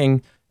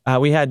spring,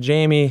 we had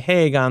Jamie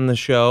Haig on the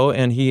show,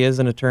 and he is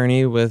an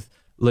attorney with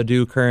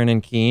Ladue, Curran,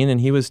 and Keene,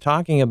 and he was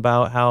talking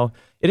about how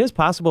it is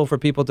possible for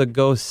people to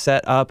go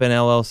set up an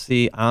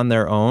LLC on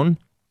their own.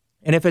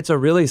 And if it's a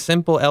really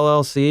simple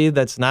LLC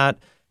that's not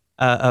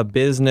a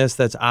business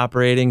that's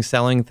operating,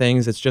 selling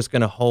things, it's just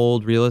going to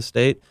hold real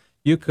estate,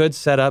 you could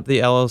set up the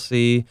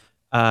LLC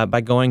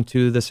by going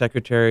to the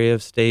Secretary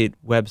of State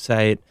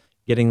website,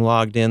 getting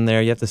logged in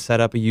there. You have to set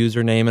up a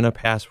username and a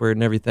password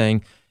and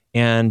everything.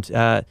 And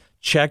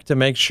check to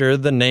make sure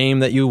the name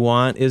that you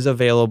want is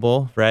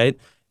available, right?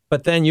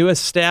 But then you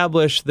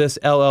establish this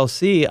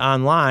LLC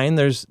online.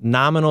 There's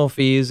nominal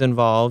fees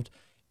involved.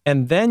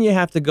 And then you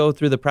have to go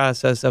through the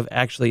process of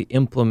actually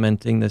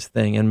implementing this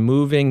thing and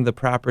moving the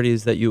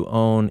properties that you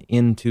own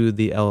into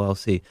the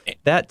LLC.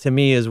 That, to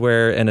me, is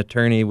where an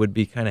attorney would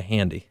be kind of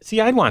handy.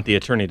 See, I'd want the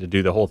attorney to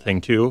do the whole thing,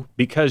 too,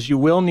 because you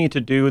will need to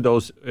do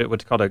those,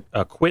 what's called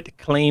a quit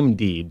claim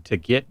deed to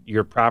get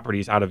your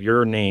properties out of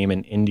your name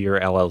and into your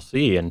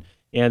LLC. And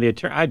the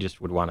attorney, I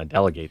just would want to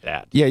delegate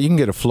that. Yeah, you can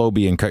get a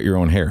Flowbee and cut your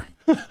own hair.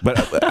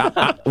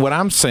 But what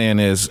I'm saying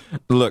is,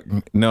 look,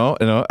 no.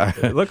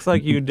 It looks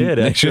like you did,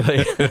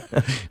 actually.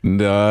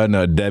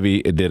 No,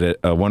 Debbie did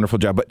a wonderful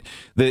job. But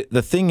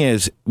the thing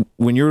is,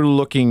 when you're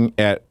looking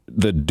at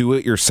the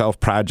do-it-yourself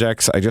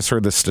projects, I just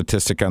heard the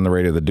statistic on the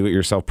radio, the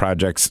do-it-yourself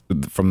projects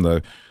from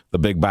the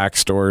big box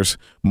stores,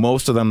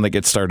 most of them that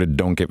get started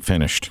don't get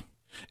finished.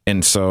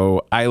 And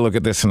so I look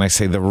at this and I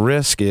say the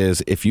risk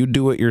is if you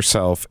do it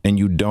yourself and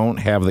you don't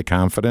have the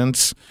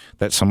confidence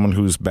that someone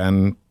who's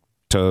been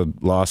to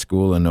law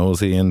school and knows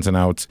the ins and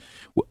outs,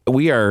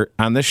 we are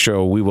on this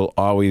show, we will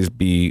always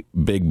be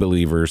big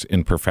believers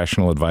in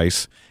professional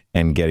advice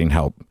and getting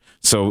help.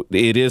 So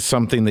it is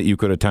something that you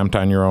could attempt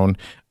on your own.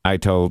 I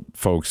tell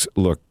folks,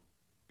 look,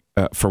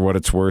 for what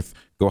it's worth,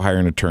 go hire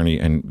an attorney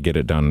and get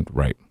it done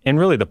right. And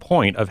really the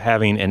point of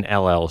having an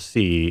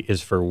LLC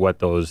is for what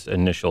those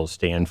initials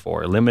stand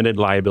for, limited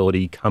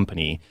liability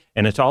company.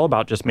 And it's all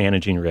about just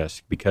managing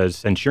risk, because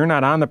since you're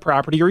not on the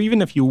property, or even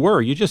if you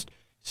were,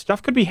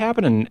 stuff could be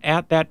happening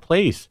at that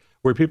place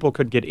where people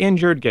could get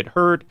injured, get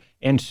hurt,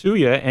 and sue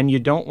you, and you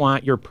don't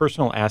want your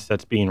personal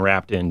assets being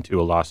wrapped into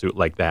a lawsuit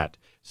like that.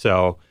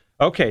 So,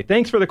 okay,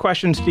 thanks for the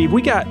question, Steve.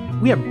 We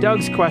have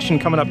Doug's question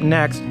coming up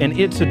next, and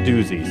it's a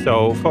doozy.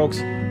 So, folks,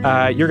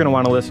 you're going to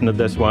want to listen to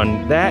this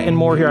one. That and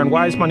more here on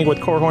Wise Money with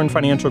Korhorn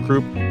Financial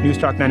Group, News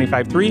Talk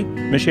 95.3,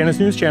 Michiana's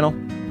News Channel.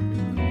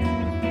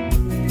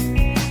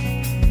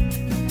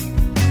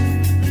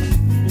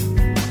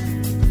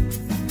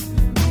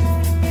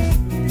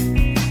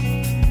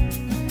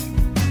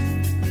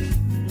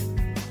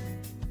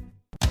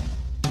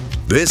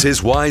 This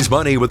is Wise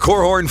Money with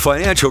Korhorn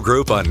Financial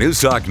Group on News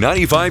Talk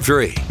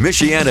 95.3,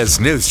 Michiana's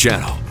News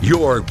Channel,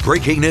 your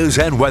breaking news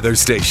and weather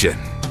station.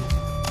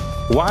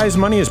 Wise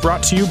Money is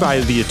brought to you by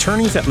the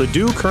attorneys at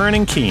Ladue,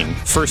 Curran & Keene,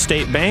 First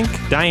State Bank,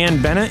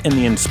 Diane Bennett and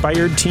the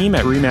Inspired team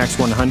at RE/MAX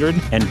 100,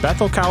 and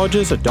Bethel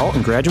College's Adult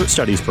and Graduate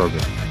Studies program.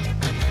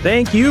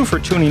 Thank you for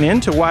tuning in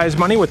to Wise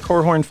Money with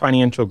Korhorn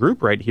Financial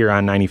Group right here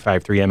on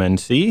 95.3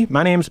 MNC.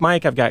 My name's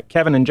Mike. I've got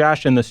Kevin and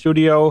Josh in the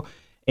studio.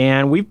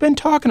 And we've been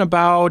talking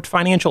about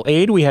financial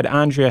aid. We had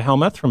Andrea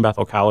Helmuth from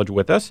Bethel College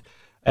with us.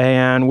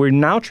 And we're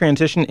now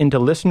transitioning into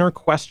listener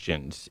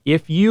questions.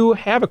 If you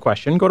have a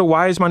question, go to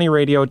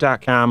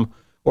wisemoneyradio.com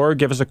or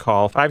give us a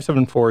call,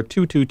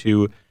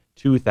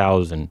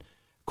 574-222-2000.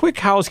 Quick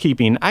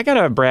housekeeping. I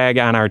got to brag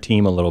on our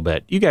team a little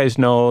bit. You guys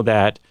know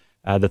that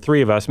the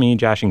three of us, me,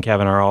 Josh, and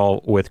Kevin, are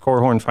all with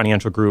Korhorn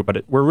Financial Group,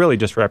 but we're really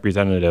just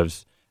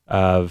representatives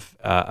of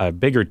a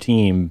bigger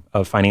team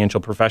of financial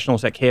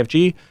professionals at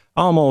KFG,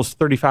 almost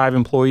 35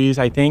 employees,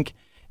 I think.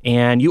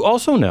 And you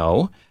also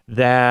know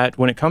that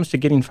when it comes to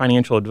getting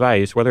financial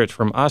advice, whether it's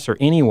from us or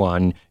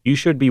anyone, you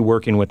should be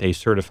working with a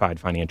certified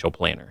financial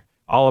planner.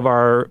 All of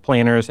our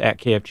planners at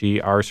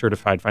KFG are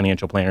certified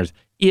financial planners.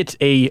 It's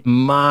a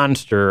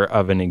monster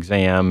of an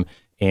exam,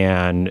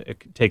 and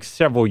it takes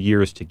several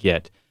years to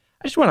get.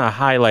 I just want to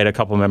highlight a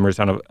couple members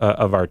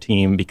of our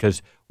team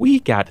because we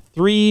got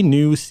 3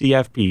 new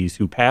CFPs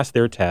who passed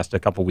their test a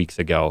couple weeks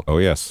ago. Oh,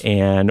 yes.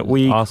 And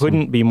we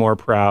couldn't be more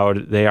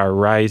proud. They are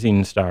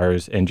rising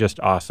stars and just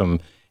awesome.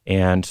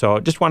 And so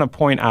I just want to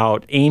point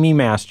out Amy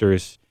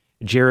Masters,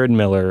 Jared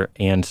Miller,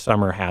 and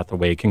Summer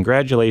Hathaway.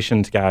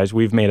 Congratulations, guys.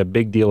 We've made a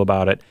big deal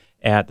about it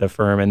at the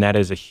firm, and that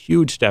is a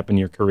huge step in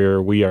your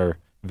career. We are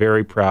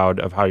very proud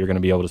of how you're going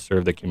to be able to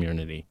serve the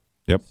community.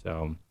 Yep.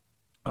 So,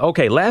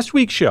 okay, last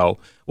week's show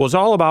was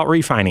all about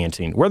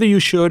refinancing, whether you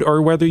should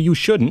or whether you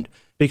shouldn't,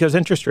 because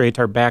interest rates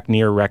are back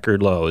near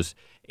record lows.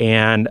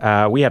 And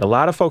we had a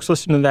lot of folks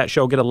listen to that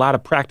show, get a lot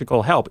of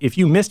practical help. If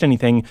you missed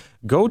anything,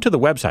 go to the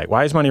website,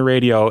 Wise Money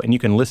Radio, and you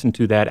can listen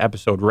to that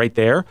episode right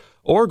there,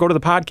 or go to the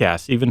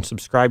podcast, even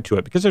subscribe to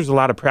it, because there's a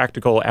lot of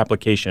practical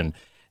application.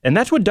 And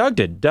that's what Doug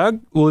did.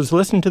 Doug was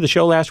listening to the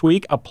show last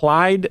week,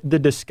 applied the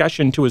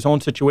discussion to his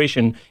own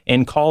situation,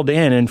 and called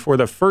in. And for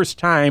the first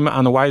time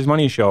on the Wise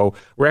Money Show,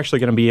 we're actually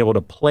going to be able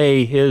to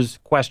play his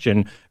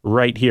question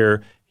right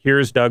here.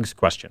 Here's Doug's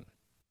question.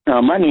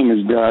 My name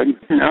is Doug.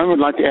 I would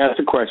like to ask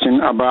a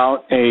question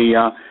about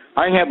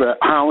I have a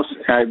house.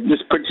 I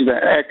just purchased an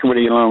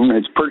equity loan.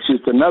 It's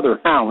purchased another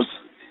house,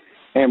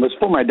 and it was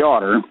for my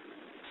daughter.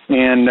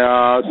 And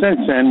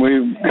since then,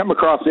 we've come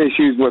across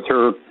issues with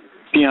her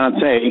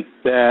fiance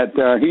that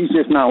he's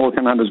just not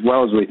working out as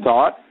well as we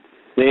thought.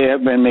 They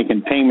have been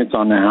making payments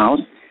on the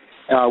house.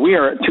 We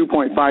are at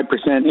 2.5%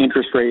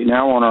 interest rate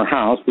now on our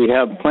house. We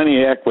have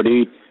plenty of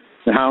equity.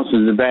 The house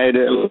is valued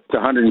at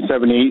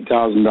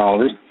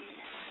 $178,000.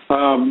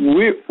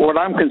 What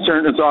I'm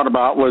concerned and thought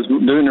about was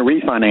doing a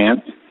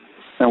refinance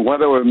and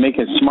whether it would make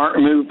a smart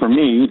move for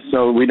me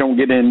so we don't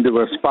get into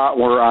a spot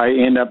where I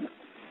end up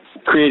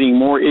creating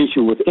more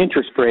issue with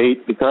interest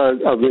rate because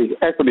of the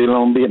equity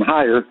loan being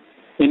higher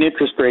in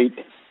interest rate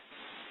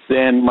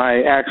than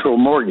my actual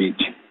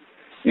mortgage.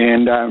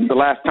 And the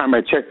last time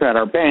I checked at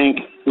our bank,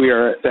 we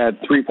are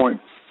at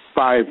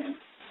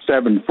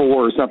 3.574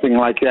 or something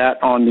like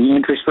that on the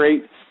interest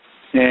rate.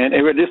 And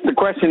the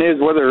question is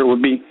whether it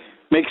would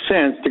make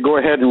sense to go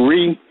ahead and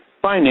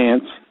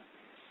refinance,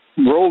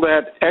 roll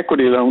that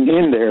equity loan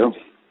in there,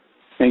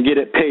 and get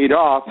it paid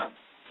off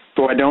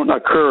so I don't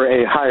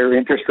incur a higher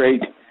interest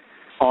rate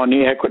on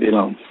the equity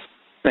loan.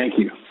 Thank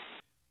you.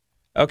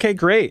 Okay,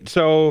 great.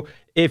 So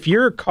if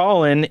you're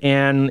calling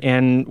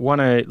and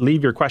want to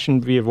leave your question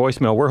via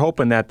voicemail, we're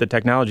hoping that the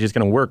technology is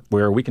going to work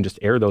where we can just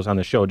air those on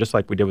the show, just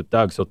like we did with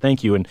Doug. So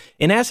thank you. And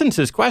in essence,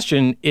 his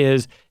question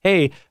is,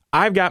 hey,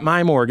 I've got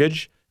my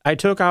mortgage. I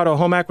took out a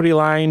home equity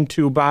line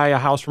to buy a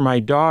house for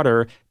my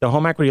daughter. The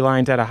home equity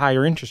line's at a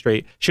higher interest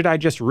rate. Should I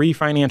just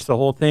refinance the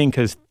whole thing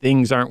because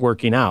things aren't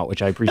working out?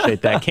 Which I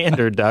appreciate that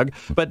candor, Doug.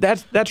 But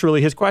that's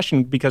really his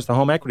question because the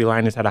home equity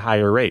line is at a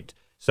higher rate.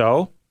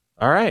 So,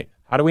 all right,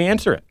 how do we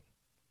answer it?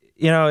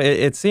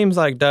 It seems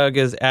like Doug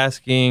is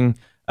asking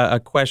a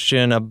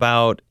question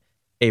about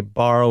a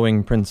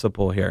borrowing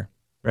principle here,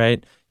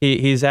 right?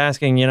 He's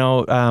asking,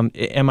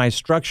 am I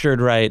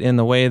structured right in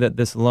the way that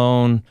this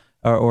loan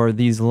or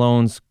these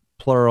loans,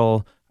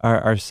 plural,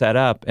 are set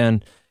up?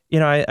 And,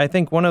 I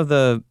think one of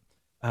the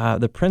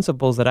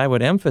principles that I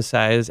would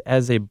emphasize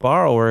as a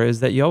borrower is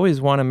that you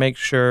always want to make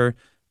sure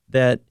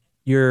that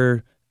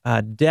your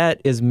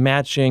debt is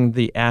matching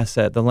the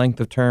asset, the length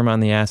of term on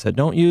the asset.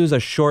 Don't use a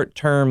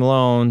short-term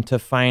loan to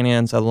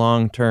finance a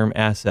long-term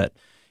asset.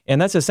 And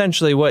that's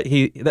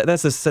essentially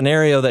that's the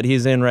scenario that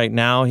he's in right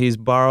now. He's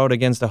borrowed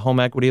against a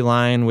home equity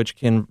line, which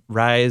can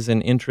rise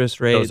in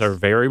interest rates. Those are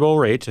variable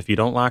rates if you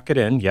don't lock it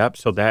in. Yep.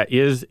 So that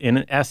is,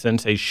 in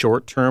essence, a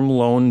short-term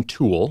loan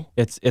tool.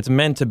 It's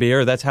meant to be,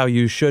 or that's how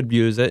you should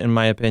use it, in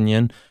my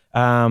opinion.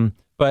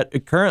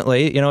 But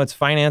currently, it's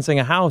financing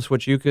a house,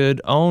 which you could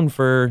own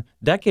for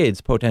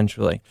decades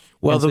potentially.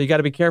 Well, so you got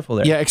to be careful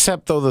there. Yeah,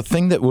 except though the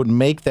thing that would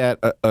make that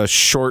a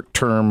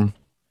short-term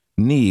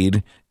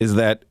need is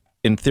that,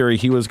 in theory,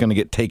 he was going to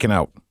get taken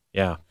out.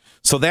 Yeah.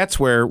 So that's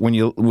where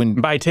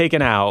when by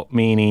taken out,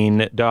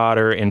 meaning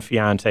daughter and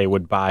fiance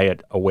would buy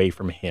it away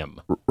from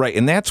him. Right,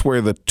 and that's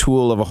where the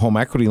tool of a home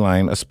equity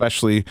line,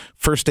 especially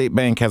First State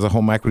Bank has a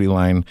home equity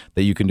line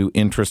that you can do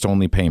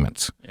interest-only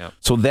payments. Yeah.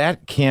 So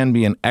that can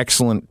be an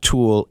excellent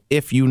tool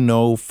if you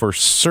know for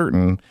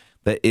certain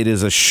that it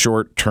is a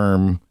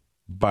short-term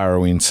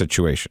borrowing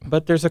situation.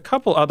 But there's a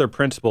couple other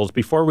principles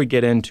before we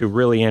get into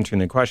really answering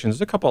the questions.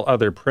 There's a couple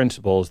other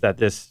principles that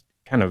this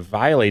kind of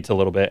violates a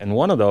little bit, and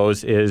one of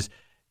those is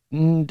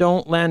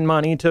don't lend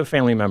money to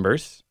family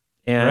members.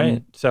 And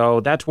right. So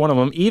that's one of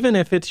them, even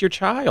if it's your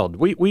child.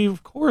 We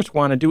of course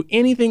want to do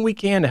anything we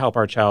can to help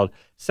our child,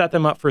 set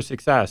them up for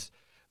success.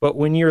 But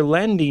when you're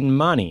lending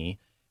money,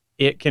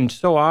 it can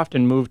so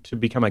often move to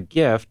become a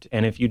gift.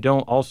 And if you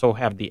don't also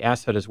have the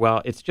asset as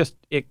well,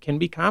 it can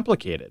be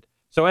complicated.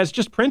 So as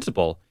just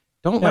principle,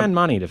 don't lend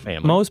money to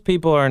family. Most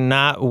people are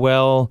not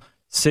well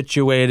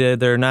situated.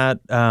 They're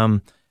not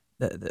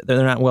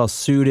well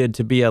suited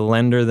to be a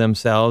lender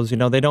themselves.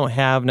 They don't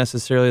have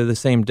necessarily the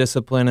same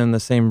discipline and the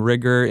same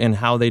rigor in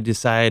how they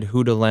decide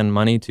who to lend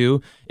money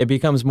to. It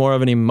becomes more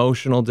of an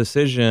emotional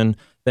decision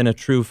than a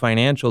true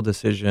financial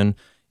decision.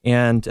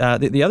 And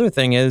the other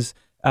thing is,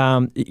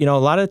 a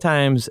lot of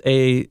times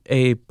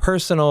a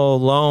personal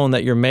loan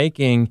that you're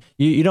making,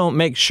 you don't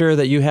make sure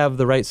that you have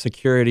the right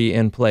security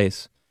in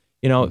place.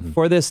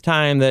 For this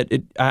time that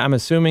I'm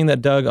assuming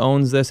that Doug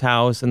owns this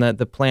house and that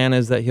the plan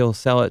is that he'll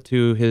sell it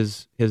to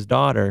his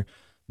daughter.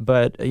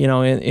 But,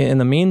 in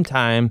the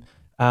meantime,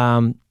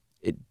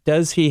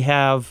 does he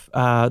have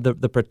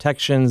the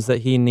protections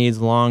that he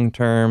needs long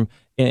term?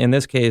 In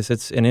this case,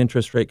 it's an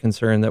interest rate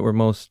concern that we're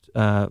most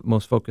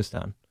focused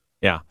on.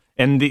 Yeah.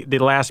 And the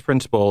last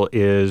principle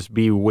is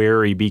be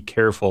wary, be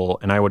careful.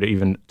 And I would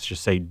even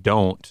just say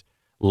don't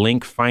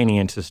link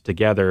finances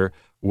together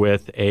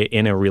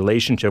in a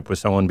relationship with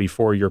someone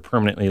before you're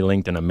permanently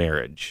linked in a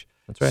marriage.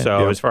 That's right.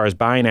 So as far as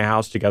buying a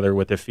house together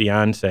with a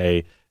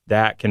fiance,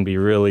 that can be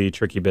really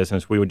tricky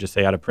business. We would just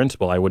say out of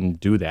principle, I wouldn't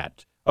do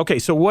that. Okay,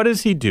 so what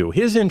does he do?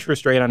 His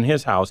interest rate on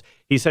his house,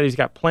 he said he's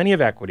got plenty of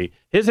equity.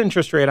 His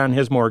interest rate on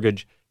his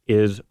mortgage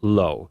is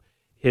low.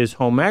 His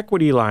home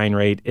equity line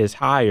rate is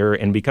higher,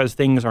 and because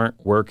things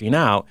aren't working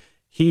out,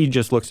 he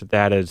just looks at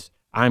that as,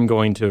 I'm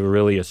going to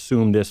really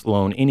assume this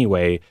loan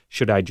anyway.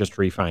 Should I just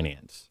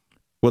refinance?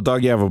 Well,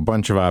 Doug, you have a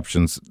bunch of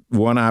options.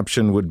 One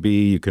option would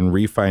be you can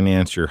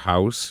refinance your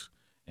house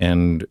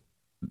and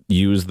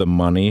use the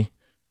money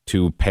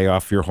to pay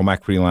off your home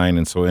equity line.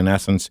 And so in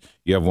essence,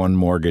 you have one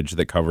mortgage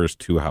that covers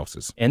two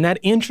houses. And that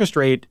interest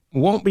rate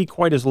won't be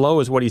quite as low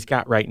as what he's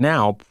got right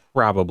now,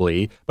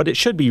 probably, but it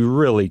should be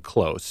really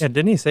close. Yeah,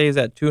 didn't he say he's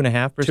at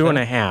 2.5%?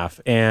 2.5%,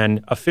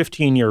 and a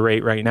 15-year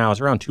rate right now is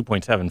around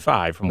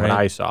 2.75 from what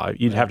I saw.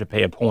 You'd have to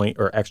pay a point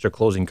or extra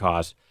closing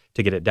costs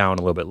to get it down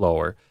a little bit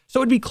lower. So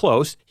it'd be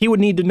close. He would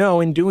need to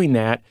know in doing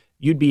that,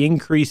 you'd be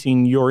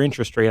increasing your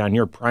interest rate on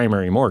your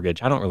primary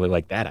mortgage. I don't really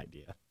like that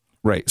idea.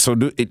 Right. So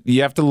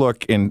you have to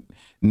look and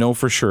know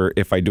for sure,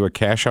 if I do a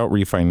cash out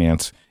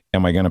refinance,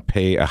 am I going to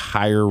pay a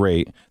higher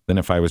rate than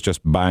if I was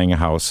just buying a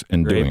house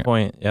and doing it? Great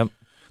point. Yep.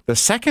 The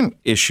second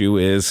issue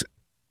is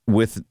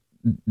with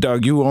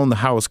Doug, you own the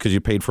house because you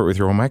paid for it with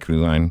your home equity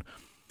line.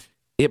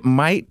 It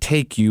might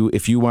take you,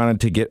 if you wanted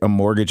to get a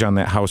mortgage on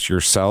that house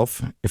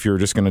yourself, if you were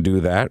just going to do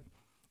that,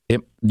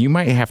 you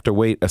might have to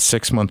wait a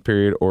 6-month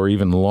period or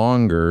even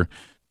longer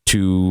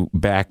to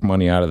back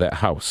money out of that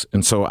house.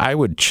 And so I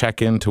would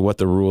check into what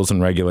the rules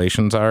and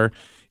regulations are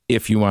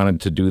if you wanted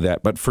to do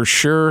that. But for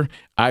sure,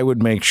 I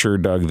would make sure,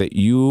 Doug, that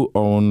you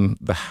own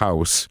the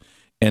house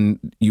and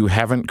you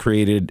haven't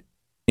created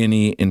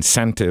any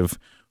incentive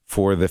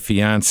for the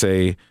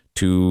fiance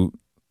to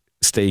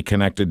stay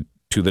connected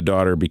to the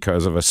daughter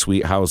because of a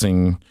sweet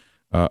housing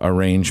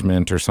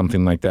arrangement or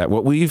something like that.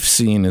 What we've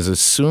seen is as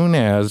soon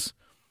as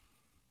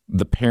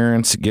the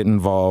parents get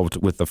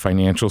involved with the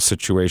financial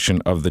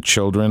situation of the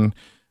children,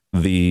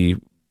 the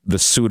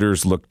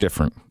suitors look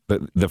different.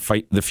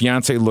 The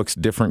fiance looks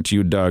different to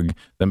you, Doug,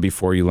 than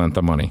before you lent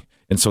the money.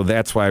 And so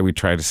that's why we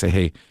try to say,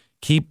 hey,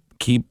 keep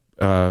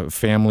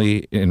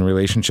family and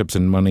relationships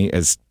and money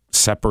as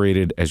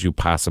separated as you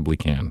possibly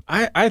can.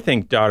 I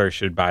think daughter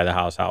should buy the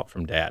house out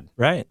from dad.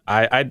 Right.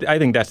 I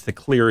think that's the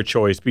clearer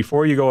choice.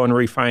 Before you go and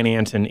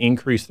refinance and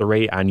increase the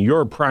rate on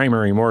your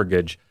primary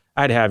mortgage,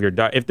 I'd have your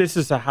daughter. If this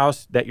is a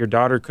house that your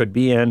daughter could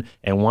be in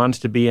and wants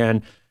to be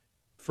in,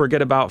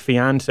 forget about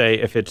fiance.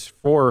 If it's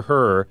for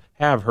her,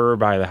 have her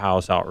buy the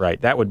house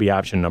outright. That would be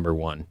option number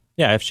one.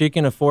 Yeah, if she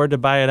can afford to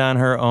buy it on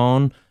her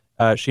own,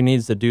 she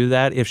needs to do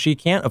that. If she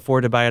can't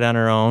afford to buy it on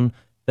her own,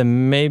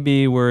 then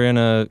maybe we're in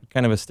a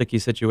kind of a sticky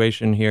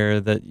situation here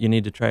that you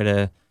need to try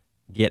to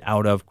get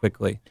out of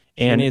quickly.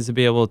 She needs to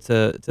be able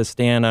to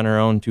stand on her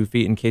own 2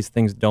 feet in case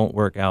things don't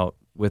work out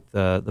with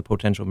the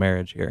potential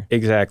marriage here.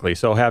 Exactly.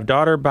 So have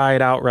daughter buy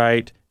it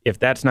outright. If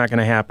that's not going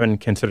to happen,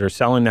 consider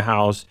selling the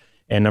house.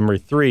 And number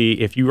 3,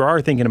 if you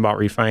are thinking about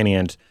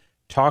refinance,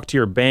 talk to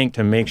your bank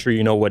to make sure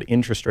you know what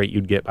interest rate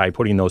you'd get by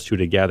putting those two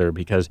together.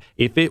 Because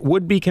if it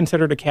would be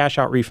considered a cash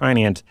out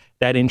refinance,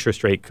 that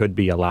interest rate could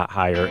be a lot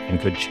higher and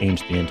could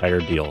change the entire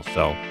deal.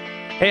 So,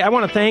 hey, I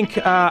want to thank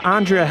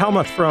Andrea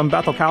Helmuth from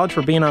Bethel College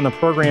for being on the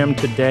program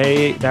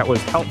today. That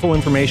was helpful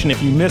information.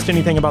 If you missed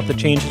anything about the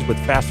changes with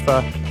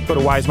FAFSA, go to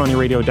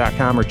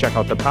wisemoneyradio.com or check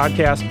out the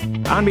podcast.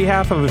 On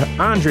behalf of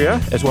Andrea,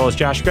 as well as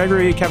Josh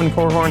Gregory, Kevin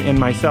Korhorn, and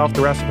myself,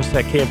 the rest of us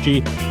at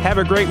KFG, have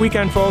a great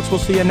weekend, folks. We'll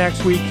see you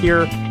next week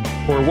here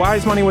for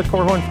Wise Money with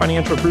Korhorn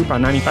Financial Group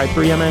on 95.3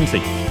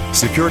 MNC.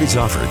 Securities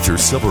offered through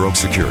Silver Oak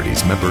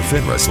Securities, member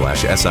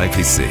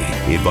FINRA/SIPC.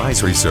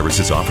 Advisory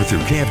services offered through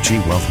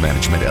KFG Wealth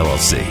Management,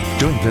 LLC.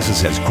 Doing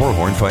business as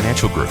Korhorn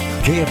Financial Group.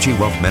 KFG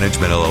Wealth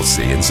Management,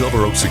 LLC and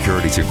Silver Oak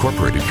Securities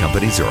Incorporated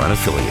companies are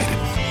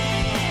unaffiliated.